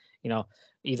 and you know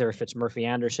either if it's Murphy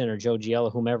Anderson or Joe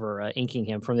Giella, whomever inking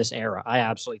him from this era. I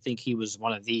absolutely think he was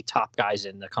one of the top guys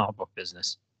in the comic book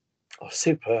business. Oh,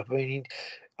 superb!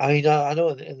 I know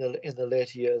in the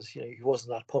later years, he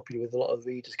wasn't that popular with a lot of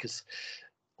readers because,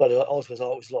 well, it also was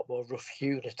always a lot more rough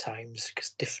hewn at times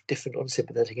because different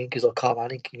unsympathetic inkers or Carmine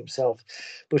inking himself.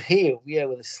 But here, yeah,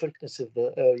 with the slickness of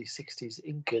the early '60s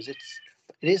inkers, it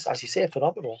is, as you say,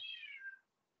 phenomenal.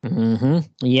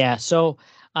 Yeah. So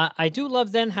I do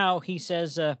love then how he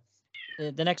says the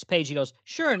next page, he goes,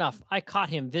 sure enough, I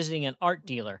caught him visiting an art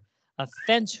dealer, a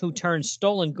fence who turns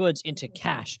stolen goods into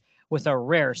cash with a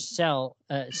rare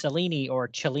Cellini or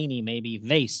Cellini, maybe,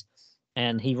 vase.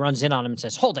 And he runs in on him and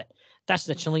says, hold it. That's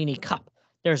the Cellini cup.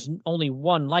 There's only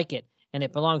one like it, and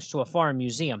it belongs to a foreign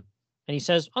museum. And he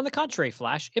says, on the contrary,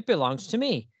 Flash, it belongs to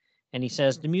me. And he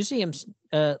says, the museum's,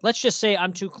 let's just say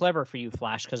I'm too clever for you,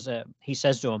 Flash, because he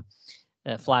says to him,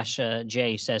 Flash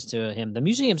Jay says to him, the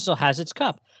museum still has its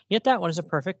cup, yet that one is a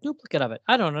perfect duplicate of it.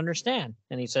 I don't understand.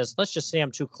 And he says, let's just say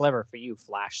I'm too clever for you,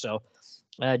 Flash. So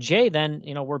Jay then,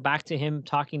 we're back to him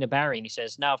talking to Barry, and he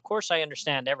says, now, of course, I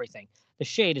understand everything. The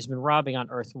Shade has been robbing on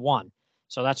Earth 1.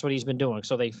 So that's what he's been doing.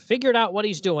 So they figured out what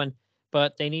he's doing,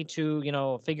 but they need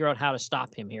to, figure out how to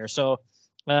stop him here. So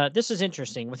this is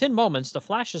interesting. Within moments, the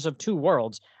flashes of two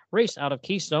worlds race out of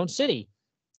Keystone City.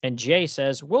 And Jay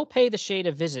says, we'll pay the Shade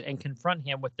a visit and confront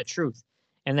him with the truth.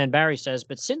 And then Barry says,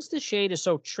 but since the Shade is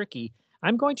so tricky,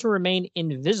 I'm going to remain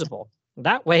invisible.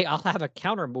 That way I'll have a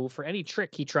counter move for any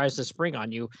trick he tries to spring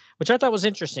on you, which I thought was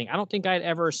interesting. I don't think I'd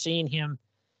ever seen him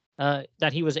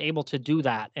that he was able to do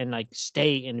that and like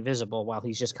stay invisible while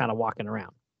he's just kind of walking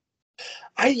around.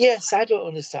 Yes, I don't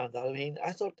understand that. I mean,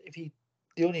 I thought the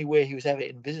only way he was ever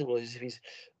invisible is if he's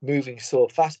moving so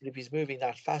fast. But if he's moving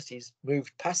that fast, he's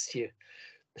moved past you.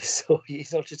 So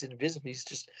he's not just invisible, he's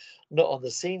just not on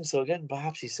the scene. So again,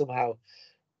 perhaps he's somehow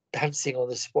dancing on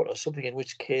the spot or something, in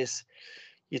which case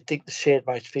you'd think the Shade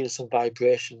might feel some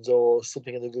vibrations or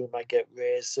something in the room might get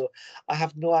raised. So I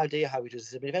have no idea how he does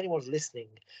this. I mean, if anyone's listening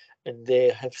and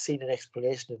they have seen an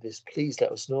explanation of this, please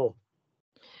let us know.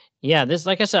 Yeah, this,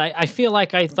 like I said, I feel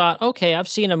like I thought, okay, I've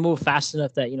seen him move fast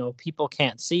enough that, people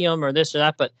can't see him or this or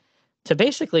that. But to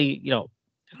basically, I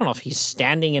don't know if he's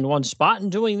standing in one spot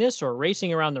and doing this or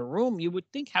racing around the room. You would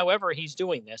think, however, he's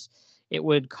doing this, it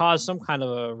would cause some kind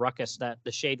of a ruckus that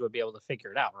the Shade would be able to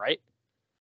figure it out, right?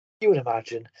 You would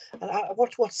imagine. And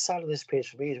what's sad on this page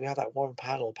for me is we have that one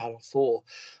panel 4,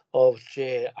 of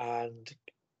Jay and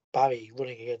Barry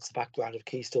running against the background of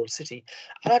Keystone City.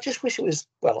 And I just wish it was,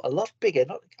 well, a lot bigger.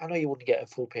 I know you wouldn't get a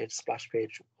full page splash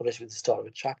page unless it was the start of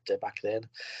a chapter back then,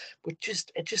 but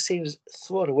it just seems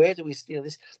thrown away that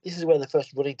this is where they're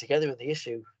first running together in the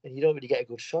issue, and you don't really get a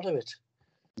good shot of it.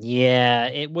 Yeah,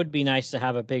 it would be nice to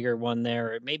have a bigger one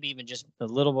there, or maybe even just a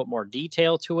little bit more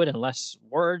detail to it and less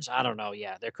words. I don't know.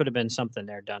 Yeah, there could have been something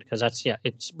there done because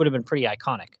it would have been pretty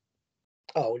iconic.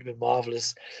 Oh, it would have been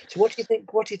marvelous. So, what do you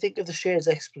think? What do you think of the Shade's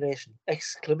exclamation? I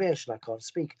can't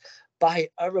speak. By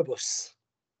Erebus.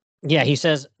 Yeah, he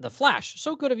says, the Flash,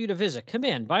 so good of you to visit. Come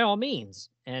in, by all means.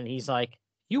 And he's like,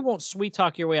 you won't sweet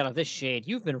talk your way out of this, Shade.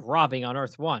 You've been robbing on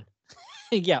Earth 1.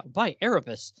 Yeah, by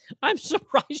Erebus. I'm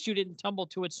surprised you didn't tumble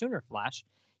to it sooner, Flash.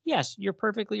 Yes, you're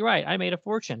perfectly right. I made a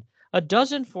fortune. A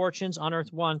dozen fortunes on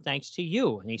Earth One, thanks to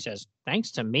you. And he says,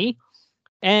 thanks to me?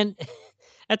 And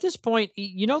at this point,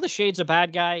 you know the Shade's a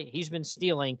bad guy. He's been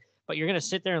stealing, but you're gonna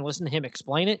sit there and listen to him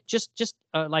explain it. Just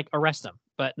like arrest him.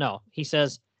 But no, he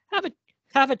says, "Have a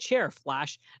have a chair,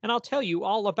 Flash, and I'll tell you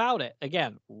all about it."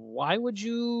 Again, why would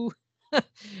you?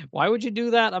 Why would you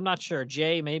do that? I'm not sure.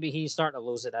 Jay, maybe he's starting to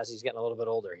lose it as he's getting a little bit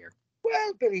older here.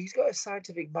 Well, Billy, he's got a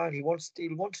scientific mind. He'll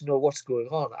want to know what's going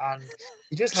on, and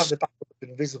he does have the backup of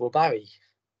Invisible Barry.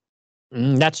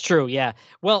 That's true. Yeah.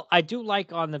 Well, I do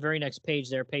like on the very next page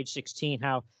there, page 16,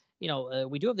 how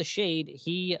we do have the Shade.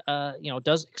 He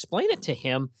does explain it to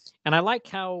him, and I like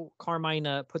how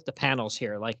Carmine put the panels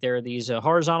here. Like there are these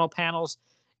horizontal panels,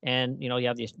 and you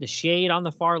have the Shade on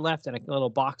the far left, and a little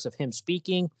box of him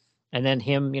speaking, and then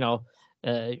him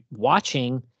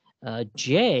watching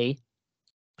Jay,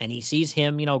 and he sees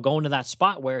him going to that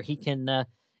spot where he can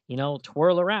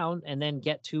twirl around and then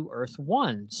get to Earth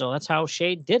One. So that's how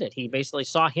Shade did it. He basically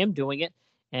saw him doing it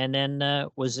and then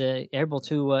was able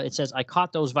to. It says, I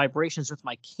caught those vibrations with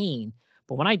my cane,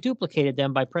 but when I duplicated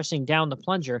them by pressing down the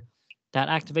plunger, that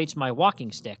activates my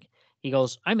walking stick. He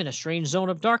goes, I'm in a strange zone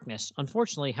of darkness.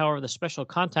 Unfortunately, however, the special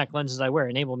contact lenses I wear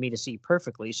enable me to see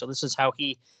perfectly. So this is how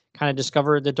he kind of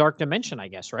discovered the dark dimension, I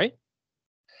guess, right?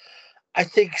 I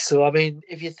think so. I mean,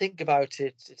 if you think about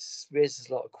it, it raises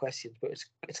a lot of questions, but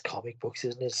it's comic books,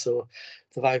 isn't it? So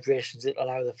the vibrations that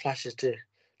allow the Flashes to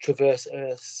traverse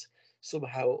Earth's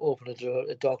somehow open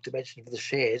a dark dimension for the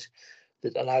Shade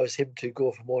that allows him to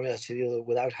go from one Earth to the other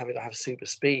without having to have super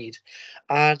speed.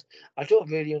 And I don't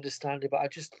really understand it, but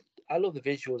I love the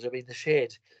visuals. I mean, the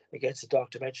Shade against the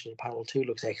dark dimension in panel 2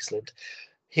 looks excellent.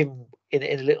 Him in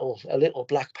a little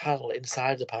black panel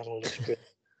inside the panel looks brilliant.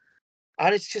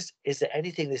 And it's just, is there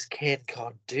anything this cane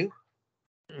can't do?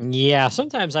 Yeah,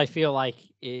 sometimes I feel like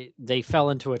they fell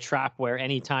into a trap where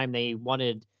anytime they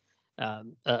wanted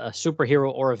a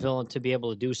superhero or a villain to be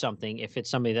able to do something, if it's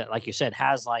somebody that, like you said,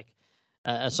 has like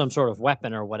some sort of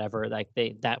weapon or whatever, like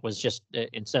that was just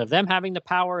instead of them having the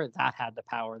power, that had the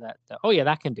power that oh yeah,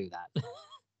 that can do that.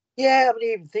 Yeah, I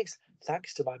mean, even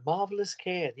thanks to my marvelous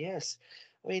cane. Yes,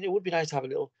 I mean, it would be nice to have a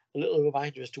little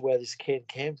reminder as to where this cane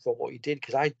came from, what he did,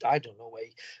 because I don't know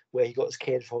where he got his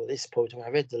cane from at this point. I mean, I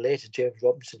read the later James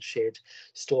Robinson Shade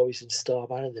stories in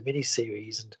Starman and the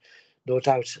miniseries, and no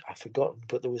doubt I've forgotten,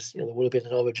 but there was there would have been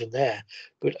an origin there.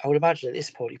 But I would imagine at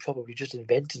this point he probably just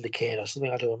invented the cane or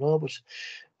something. I don't know, but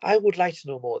I would like to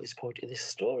know more at this point in this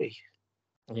story.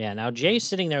 Yeah. Now Jay's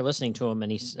sitting there listening to him,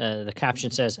 and he's the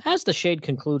caption says, as the Shade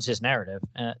concludes his narrative,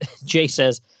 Jay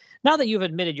says, "Now that you've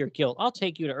admitted your guilt, I'll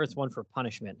take you to Earth One for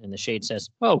punishment." And the Shade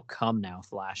says, "Oh, come now,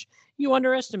 Flash. You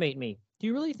underestimate me. Do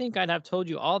you really think I'd have told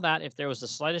you all that if there was the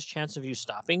slightest chance of you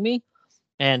stopping me?"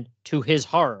 And to his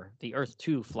horror, the Earth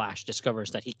 2 Flash discovers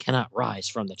that he cannot rise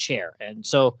from the chair. And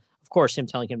so, of course, him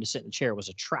telling him to sit in the chair was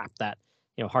a trap that,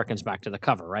 harkens back to the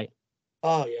cover, right?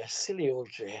 Oh yeah, silly old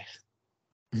Jay.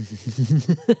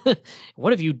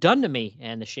 What have you done to me?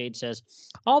 And the Shade says,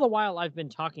 all the while I've been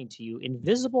talking to you,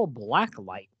 invisible black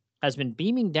light has been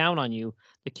beaming down on you,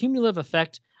 the cumulative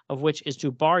effect of which is to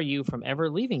bar you from ever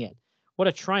leaving it. What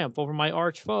a triumph over my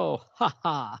arch foe. Ha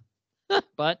ha.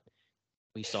 But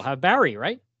we still have Barry,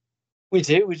 right? We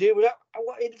do, we do. But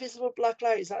what invisible black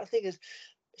light is that a thing?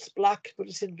 It's black, but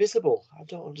it's invisible. I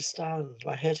don't understand.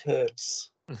 My head hurts.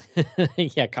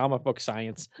 Yeah, comic book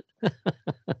science.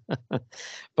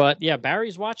 But yeah,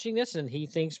 Barry's watching this and he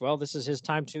thinks, well, this is his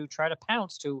time to try to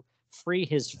pounce to free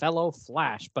his fellow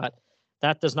Flash. But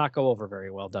that does not go over very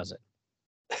well, does it?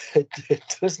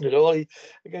 It doesn't at all.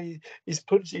 He's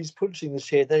punching the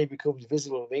Shade, then he becomes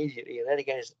visible immediately, and then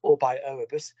again it's all by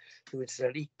Erebus, who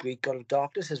incidentally Greek god of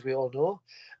darkness, as we all know.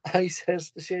 And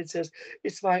the Shade says,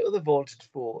 "It's my other vaunted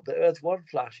foe, the Earth One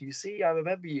Flash. You see, I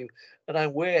remember you, and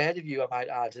I'm way ahead of you, I might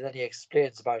add." And then he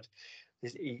explains about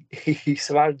this. He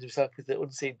surrounded himself with the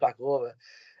unseen black aura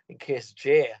in case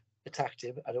Jay attacked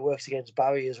him, and it works against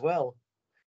Barry as well.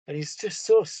 And he's just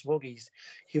so smug.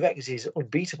 He reckons he's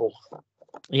unbeatable.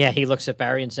 Yeah, he looks at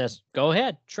Barry and says, "Go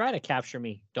ahead, try to capture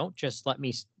me. Don't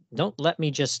let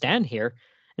me just stand here."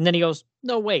 And then he goes,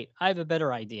 "No, wait, I have a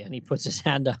better idea." And he puts his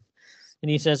hand up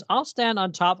and he says, "I'll stand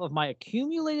on top of my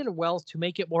accumulated wealth to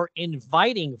make it more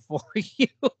inviting for you.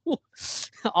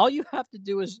 All you have to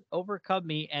do is overcome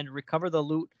me and recover the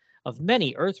loot of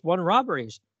many Earth One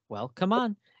robberies. Well, come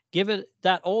on, give it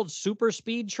that old super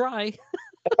speed try."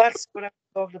 That's what I'm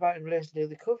talking about in relation to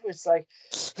the cover. It's like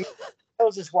he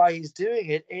tells us why he's doing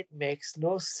it. It makes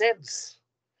no sense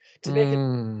to make it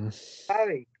Mm.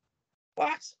 Barry.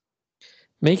 What?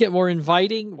 Make it more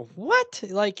inviting. What?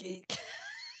 Like,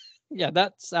 yeah,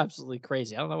 that's absolutely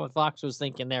crazy. I don't know what Fox was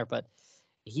thinking there, but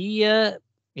he uh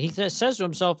says to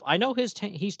himself, "I know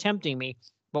he's tempting me,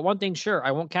 but one thing's sure,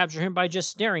 I won't capture him by just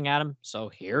staring at him. So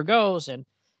here goes." And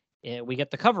we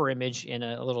get the cover image in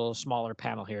a little smaller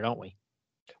panel here, don't we?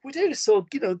 We do. So,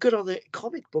 good on the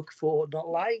comic book for not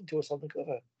lying to us on the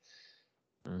cover.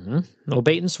 No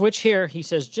bait and switch here. He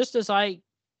says, "Just as I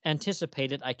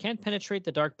anticipated, I can't penetrate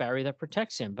the dark barrier that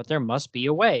protects him, but there must be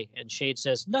a way." And Shade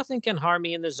says, "Nothing can harm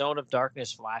me in the zone of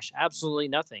darkness, Flash. Absolutely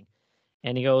nothing."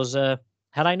 And he goes, "Had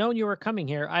I known you were coming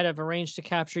here, I'd have arranged to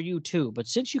capture you too. But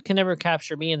since you can never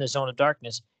capture me in the zone of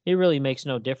darkness, it really makes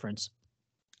no difference.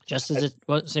 Just as it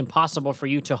was impossible for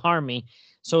you to harm me,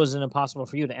 so is it impossible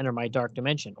for you to enter my dark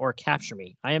dimension or capture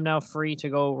me. I am now free to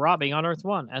go robbing on Earth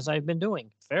 1, as I've been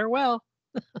doing. Farewell."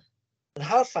 And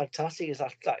how fantastic is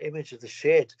that image of the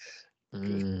Shade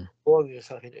Mm. going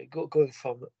yourself into going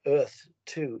from Earth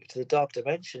 2 to the dark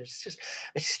dimension?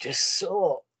 It's just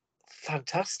so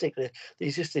fantastic.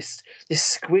 There's just this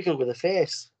squiggle with a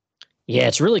face. Yeah,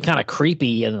 it's really kind of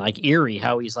creepy and like eerie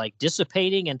how he's like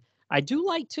dissipating. And I do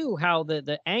like too how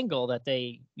the angle that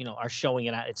they are showing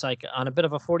it at. It's like on a bit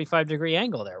of a 45-degree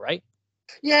angle there, right?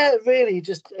 Yeah, really,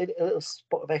 just a little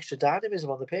spot of extra dynamism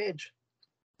on the page.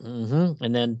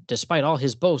 And then, despite all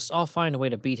his boasts, I'll find a way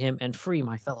to beat him and free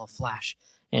my fellow Flash.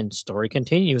 And story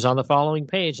continues on the following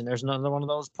page, and there's another one of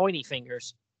those pointy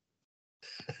fingers.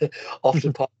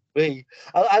 Often part three.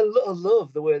 I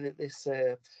love the way that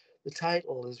the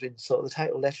title has been the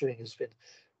title lettering has been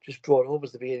just brought home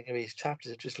as the beginning of each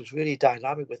chapter. It just looks really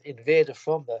dynamic with Invader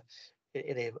from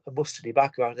in a mustardy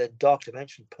background, and then Dark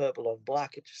Dimension purple on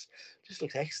black. It just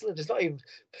looks excellent. It's not even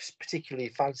particularly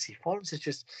fancy fonts. It's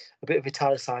just a bit of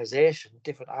italicization,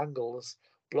 different angles,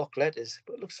 block letters,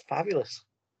 but it looks fabulous.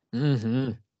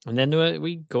 And then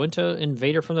we go into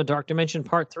Invader from the Dark Dimension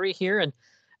Part 3 here,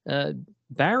 and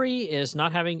Barry is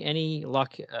not having any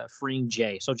luck freeing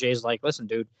Jay. So Jay's like, "Listen,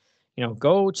 dude,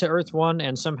 go to Earth 1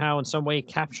 and somehow in some way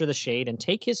capture the Shade and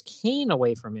take his cane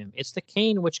away from him. It's the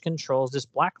cane which controls this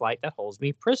black light that holds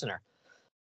me prisoner."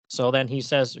 So then he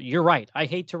says, "You're right. I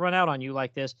hate to run out on you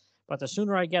like this, but the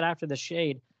sooner I get after the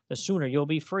Shade, the sooner you'll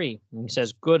be free." And he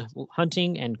says, "Good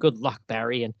hunting and good luck,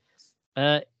 Barry."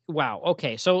 And wow.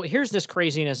 Okay. So here's this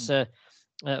craziness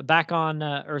back on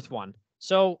Earth 1.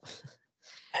 So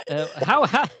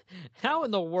how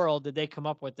in the world did they come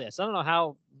up with this? I don't know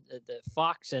how the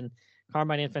Fox and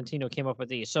Carmine Infantino came up with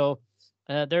these. So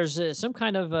there's some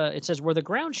kind of it says, "Where the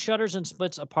ground shudders and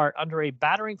splits apart under a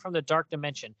battering from the dark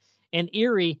dimension, an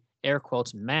eerie air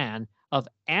quotes man of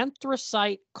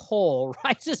anthracite coal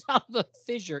rises out of a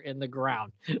fissure in the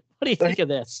ground." What do you think of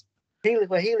this? He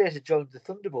later joined the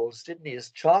Thunderbolts, didn't he,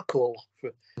 as charcoal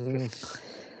for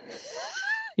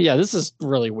Yeah, this is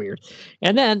really weird.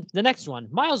 And then the next one,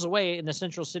 miles away in the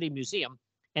Central City Museum,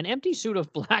 an empty suit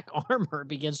of black armor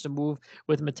begins to move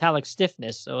with metallic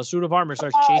stiffness. So a suit of armor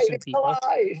starts chasing people.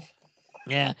 Alive.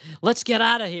 Yeah, let's get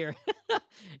out of here.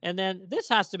 And then this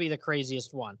has to be the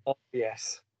craziest one. Oh,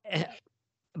 yes.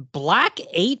 Black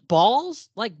 8 balls?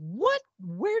 Like what?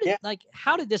 Where did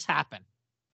how did this happen?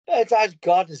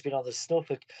 God has been on the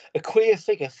snuff. A queer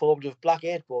figure formed of black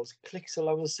 8 balls clicks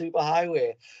along the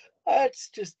superhighway. It's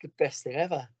just the best thing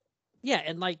ever. Yeah,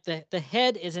 and like the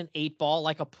head is an 8 ball,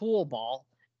 like a pool ball,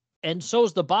 and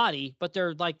so's the body, but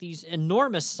they're like these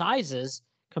enormous sizes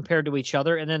compared to each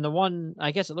other. And then the one,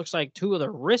 I guess it looks like two of the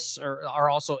wrists are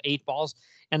also 8 balls,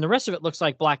 and the rest of it looks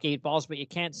like black 8 balls, but you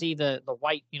can't see the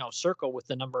white circle with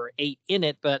the number 8 in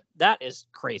it. But that is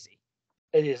crazy.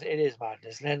 It is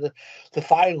madness. And then the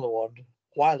final one,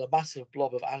 while a massive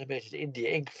blob of animated India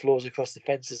ink flows across the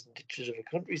fences and ditches of a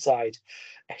countryside.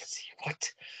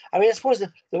 What? I mean, I suppose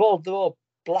they're all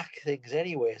black things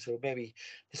anyway, so maybe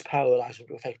this power allows them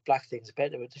to affect black things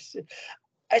better. But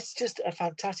it's just a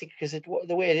fantastic, because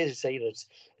the way it is,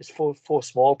 it's four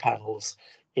small panels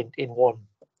in one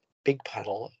big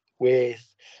panel with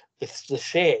the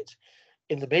Shade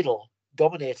in the middle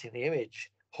dominating the image,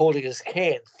 holding his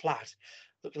cane flat,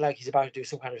 looking like he's about to do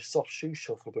some kind of soft shoe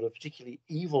shuffle, but a particularly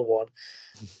evil one.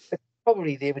 It's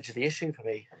probably the image of the issue for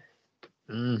me.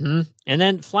 And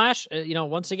then Flash,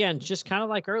 once again, just kind of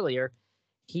like earlier,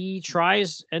 he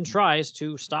tries and tries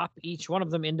to stop each one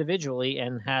of them individually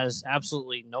and has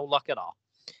absolutely no luck at all.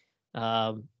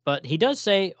 But he does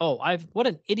say, "Oh, what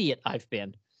an idiot I've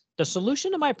been. The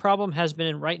solution to my problem has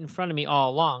been right in front of me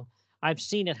all along. I've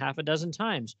seen it half a dozen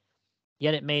times.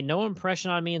 Yet it made no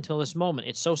impression on me until this moment.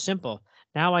 It's so simple.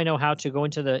 Now I know how to go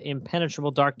into the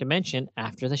impenetrable dark dimension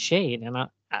after the Shade." And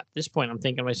at this point, I'm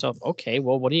thinking to myself, okay,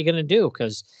 well, what are you going to do?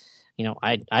 Because,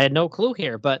 I had no clue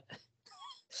here. But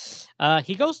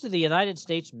He goes to the United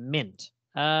States Mint.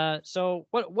 So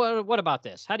what about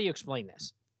this? How do you explain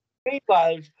this?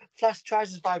 Meanwhile, Flash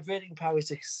tries his vibrating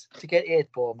powers to get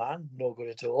 8-Ball Man. No good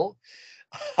at all.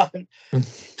 And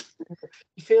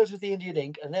he fails with the Indian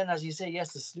ink. And then, as you say,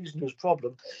 yes, the solution to his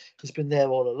problem has been there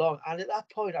all along. And at that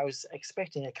point, I was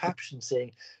expecting a caption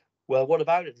saying, well, what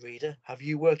about it, reader? Have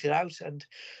you worked it out? And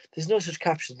there's no such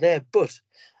caption there. But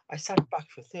I sat back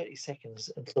for 30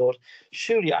 seconds and thought,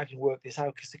 surely I can work this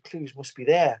out because the clues must be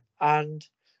there. And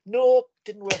no,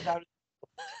 didn't work it out.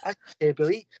 As you say,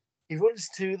 Billy, he runs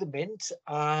to the mint,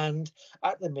 and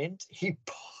at the mint, he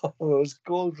borrows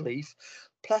gold leaf,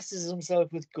 plasters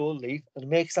himself with gold leaf, and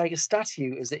makes like a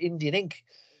statue as the Indian ink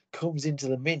comes into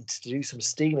the mint to do some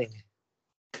stealing.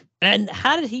 And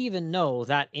how did he even know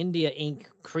that India Ink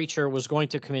creature was going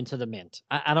to come into the mint?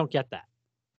 I don't get that.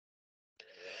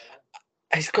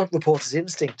 He's got reporter's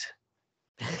instinct.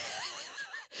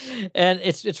 And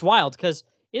it's wild because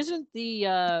isn't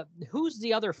the who's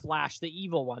the other Flash, the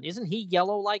evil one? Isn't he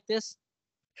yellow like this?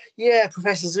 Yeah,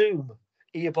 Professor Zoom.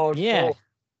 Eobard Yeah. 4.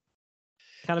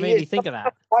 Kind of made me think of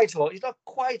that. He's not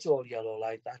quite all yellow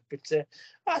like that, but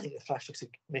I think the Flash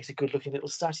makes a good-looking little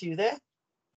statue there.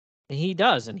 He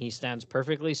does, and he stands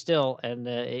perfectly still. And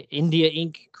the India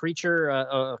Ink creature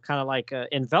kind of like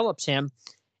envelops him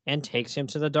and takes him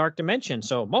to the dark dimension.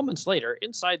 So moments later,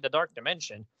 inside the dark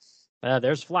dimension,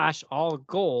 there's Flash, all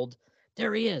gold.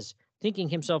 There he is, thinking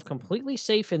himself completely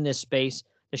safe in this space.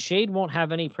 The Shade won't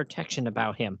have any protection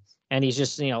about him, and he's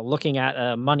just looking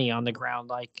at money on the ground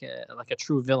like a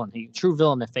true villain. True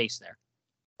villain in the face there.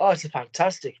 Oh, it's a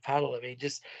fantastic panel. I mean,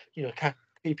 just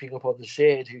keeping up on the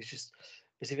Shade, who's just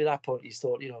as if at that point he's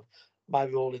thought, my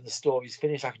role in the story's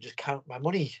finished. I can just count my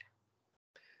money.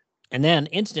 And then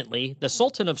instantly, the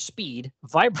Sultan of Speed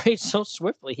vibrates so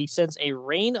swiftly he sends a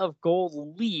rain of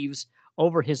gold leaves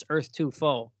over his Earth 2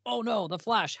 foe. Oh no, the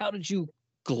Flash! How did you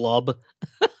glub?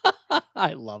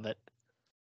 I love it.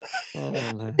 Oh,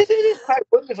 man. It is quite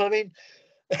wonderful. I mean,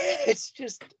 it's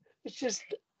just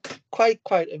quite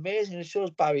amazing. It shows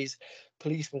Barry's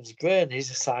policeman's brain. He's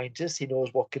a scientist. He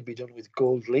knows what can be done with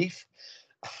gold leaf.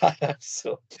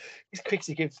 So he's quick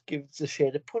to give the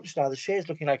Shade a punch. Now the Shade's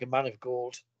looking like a man of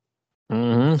gold.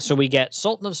 Mm-hmm. So we get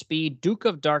Sultan of Speed, Duke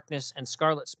of Darkness, and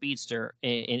Scarlet Speedster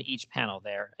in each panel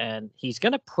there, and he's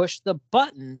going to push the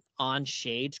button on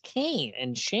Shade's cane,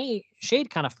 and Shade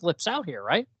kind of flips out here,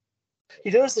 right? He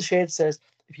does. The Shade says,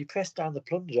 if you press down the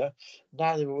plunger,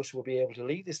 neither of us will be able to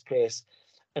leave this place.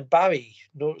 And Barry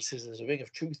notices there's a ring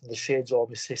of truth in the Shade's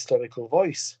almost hysterical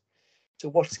voice. So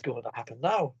what's going to happen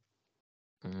now?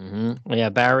 Mm-hmm. Yeah,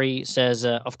 Barry says,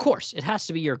 of course, it has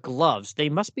to be your gloves. They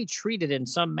must be treated in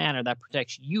some manner that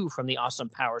protects you from the awesome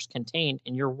powers contained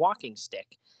in your walking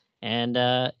stick. And,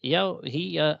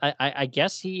 I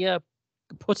guess he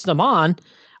puts them on,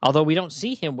 although we don't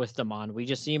see him with them on. We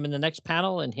just see him in the next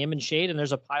panel and him and Shade, and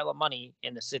there's a pile of money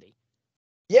in the city.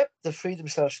 Yep, they free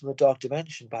themselves from the dark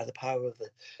dimension by the power of the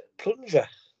plunger.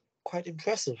 Quite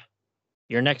impressive.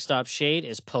 Your next stop, Shade,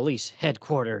 is police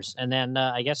headquarters. And then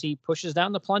I guess he pushes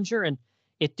down the plunger and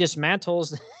it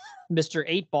dismantles Mr.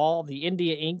 8-Ball, the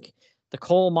India Ink, the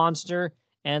coal monster,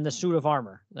 and the suit of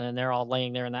armor. And they're all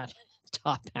laying there in that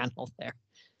top panel there.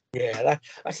 Yeah,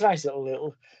 that's a nice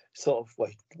little sort of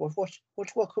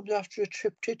what comes after a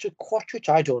triptych, a quadrich?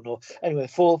 I don't know. Anyway,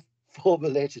 four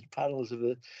related panels of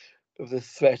the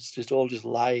threats just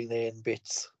lying there in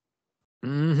bits.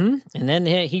 Mm-hmm. And then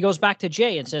he goes back to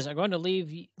Jay and says, I'm going to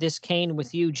leave this cane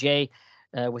with you, Jay,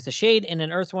 with the Shade in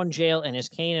an Earth 1 jail, and his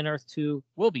cane in Earth 2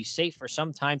 will be safe for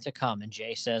some time to come. And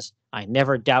Jay says, I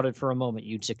never doubted for a moment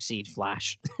you'd succeed,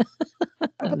 Flash.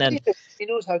 And then he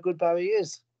knows how good Barry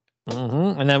is.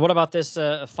 Mm-hmm. And then what about this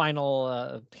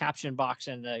final caption box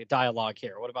and dialogue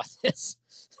here? What about this?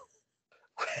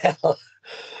 Well,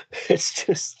 it's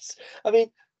just, I mean,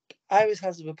 Iris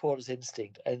has a reporter's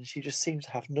instinct, and she just seems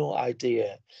to have no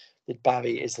idea that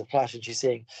Barry is the Flash. And she's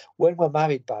saying, when we're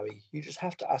married, Barry, you just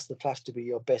have to ask the Flash to be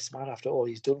your best man after all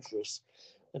he's done for us.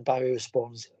 And Barry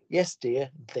responds, yes, dear,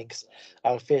 and thinks,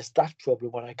 I'll face that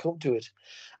problem when I come to it.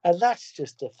 And that's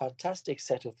just a fantastic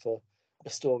setup for a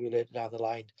story later down the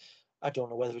line. I don't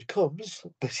know whether it comes,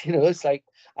 but, it's like,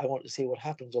 I want to see what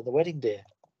happens on the wedding day.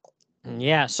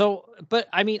 Yeah. So, but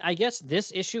I mean, I guess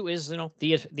this issue is,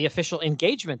 the official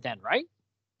engagement then, right?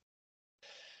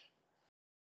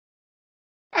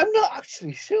 I'm not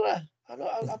actually sure. I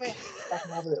may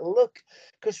have a little look,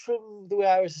 because from the way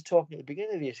Iris is talking at the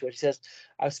beginning of the issue, she says,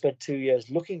 I've spent 2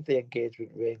 years looking for the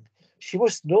engagement ring. She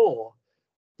must know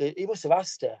that he must have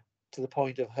asked her to the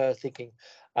point of her thinking,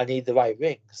 I need the right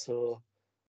ring. So,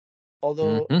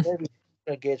 although maybe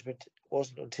engagement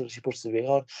wasn't until she puts the ring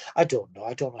on. I don't know.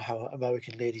 I don't know how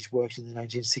American ladies worked in the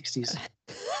 1960s.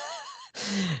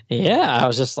 Yeah, I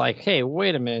was just like, hey,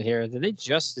 wait a minute here. Did they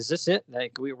just, is this it?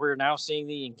 Like, we're now seeing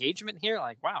the engagement here?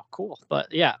 Like, wow, cool.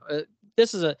 But yeah,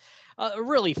 this is a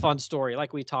really fun story.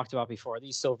 Like we talked about before,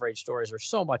 these Silver Age stories are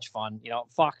so much fun. You know,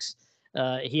 Fox,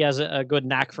 he has a good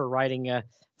knack for writing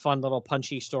fun little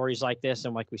punchy stories like this.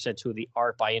 And like we said, too, the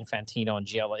art by Infantino and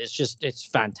Giella is just, it's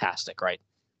fantastic, right?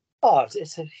 Oh,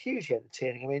 it's a hugely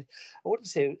entertaining. I mean, I wouldn't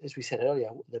say, as we said earlier,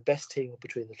 the best team up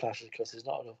between the Flash and because there's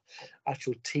not enough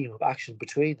actual team of action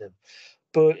between them.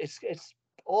 But it's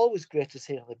always great to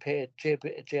see on the page, Jay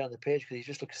on the page, because he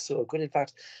just looks so good. In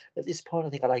fact, at this point, I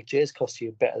think I like Jay's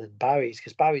costume better than Barry's,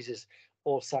 because Barry's is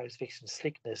all science fiction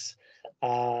slickness,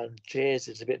 and Jay's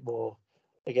is a bit more,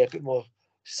 again, a bit more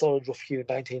solid, rough hewn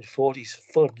 1940s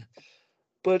fun.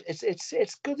 But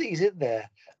it's good that he's in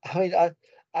there. I mean,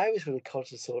 I was really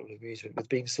constant sort of amusement with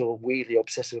being so weirdly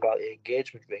obsessive about the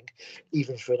engagement ring,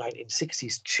 even for a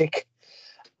 1960s chick.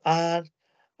 And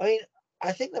I mean,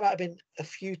 I think there might have been a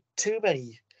few too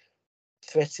many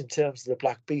threats in terms of the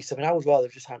Black Beast. I mean, I would rather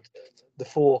have just had the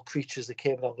four creatures that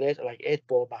came along later, like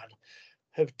 8-Ball Man,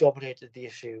 have dominated the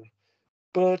issue.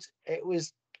 But it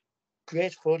was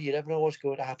great fun. You never know what's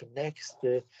going to happen next.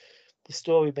 The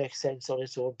story makes sense on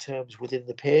its own terms within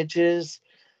the pages.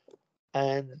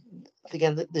 And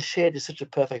again, the Shade is such a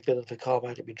perfect villain for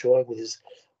Carmine to be drawing with his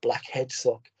black head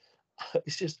sock.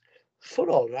 It's just fun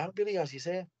all around, Billy, as you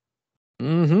say.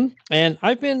 And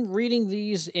I've been reading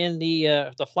these in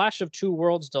the Flash of Two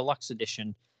Worlds Deluxe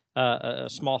Edition, a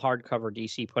small hardcover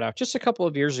DC put out just a couple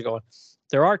of years ago.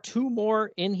 There are two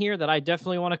more in here that I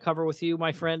definitely want to cover with you,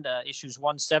 my friend. Issues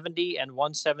 170 and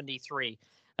 173,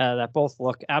 that both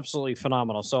look absolutely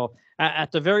phenomenal. So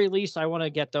at the very least, I want to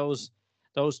get those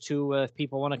two. If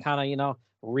people want to kind of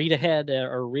read ahead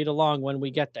or read along when we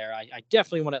get there, I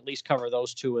definitely want to at least cover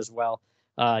those two as well,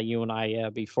 you and I,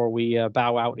 before we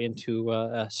bow out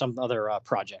into some other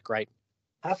project, right?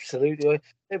 Absolutely.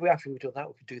 Maybe after we've done that,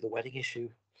 we could do the wedding issue.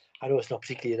 I know it's not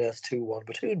particularly an Earth 2 one,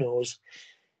 but who knows?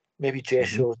 Maybe Jay Mhm.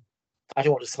 shows. I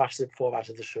don't want to smash the format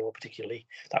of the show particularly.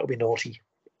 That would be naughty.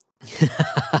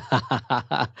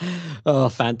 Oh,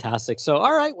 fantastic. So,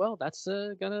 all right. Well, that's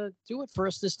going to do it for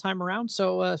us this time around.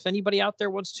 So, if anybody out there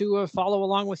wants to follow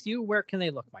along with you, where can they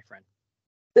look, my friend?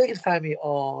 They can find me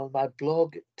on my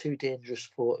blog, Too Dangerous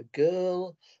for a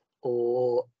Girl,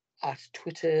 or at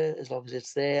Twitter, as long as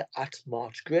it's there, at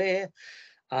March Gray.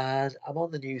 And I'm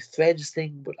on the new Threads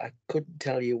thing, but I couldn't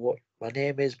tell you what my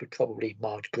name is, but probably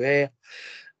March Gray.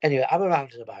 Anyway, I'm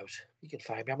around and about. You can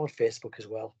find me. I'm on Facebook as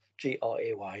well, Gray.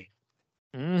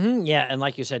 Yeah, and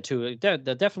like you said too, they're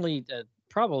definitely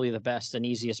probably the best and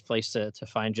easiest place to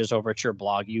find just over at your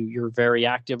blog. You're very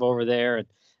active over there, and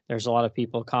there's a lot of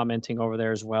people commenting over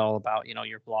there as well about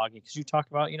your blogging because you talk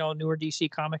about newer DC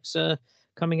comics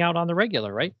coming out on the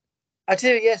regular, right? I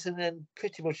do, yes, and then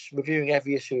pretty much reviewing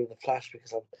every issue in the Flash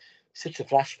because I'm such a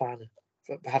Flash fan.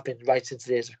 Have been right since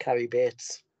the days of Carrie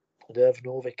Bates and Irv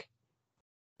Novick.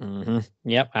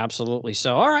 Yep, absolutely.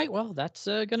 So, all right, well, that's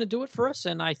going to do it for us.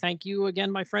 And I thank you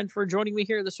again, my friend, for joining me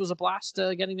here. This was a blast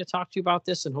getting to talk to you about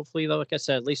this. And hopefully, like I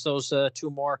said, at least those two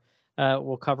more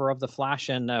will cover of the Flash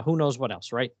and who knows what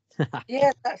else, right?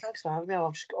 Yeah, thanks for having me.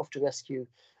 I'm just off to rescue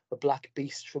a black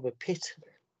beast from a pit.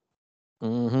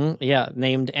 Yeah,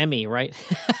 named Emmy, right?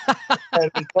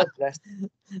 God bless.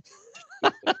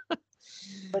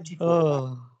 24.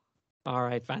 Oh, all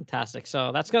right, fantastic.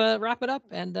 So that's going to wrap it up.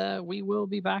 And we will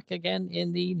be back again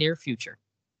in the near future.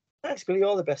 Thanks, Billy.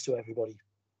 All the best to everybody.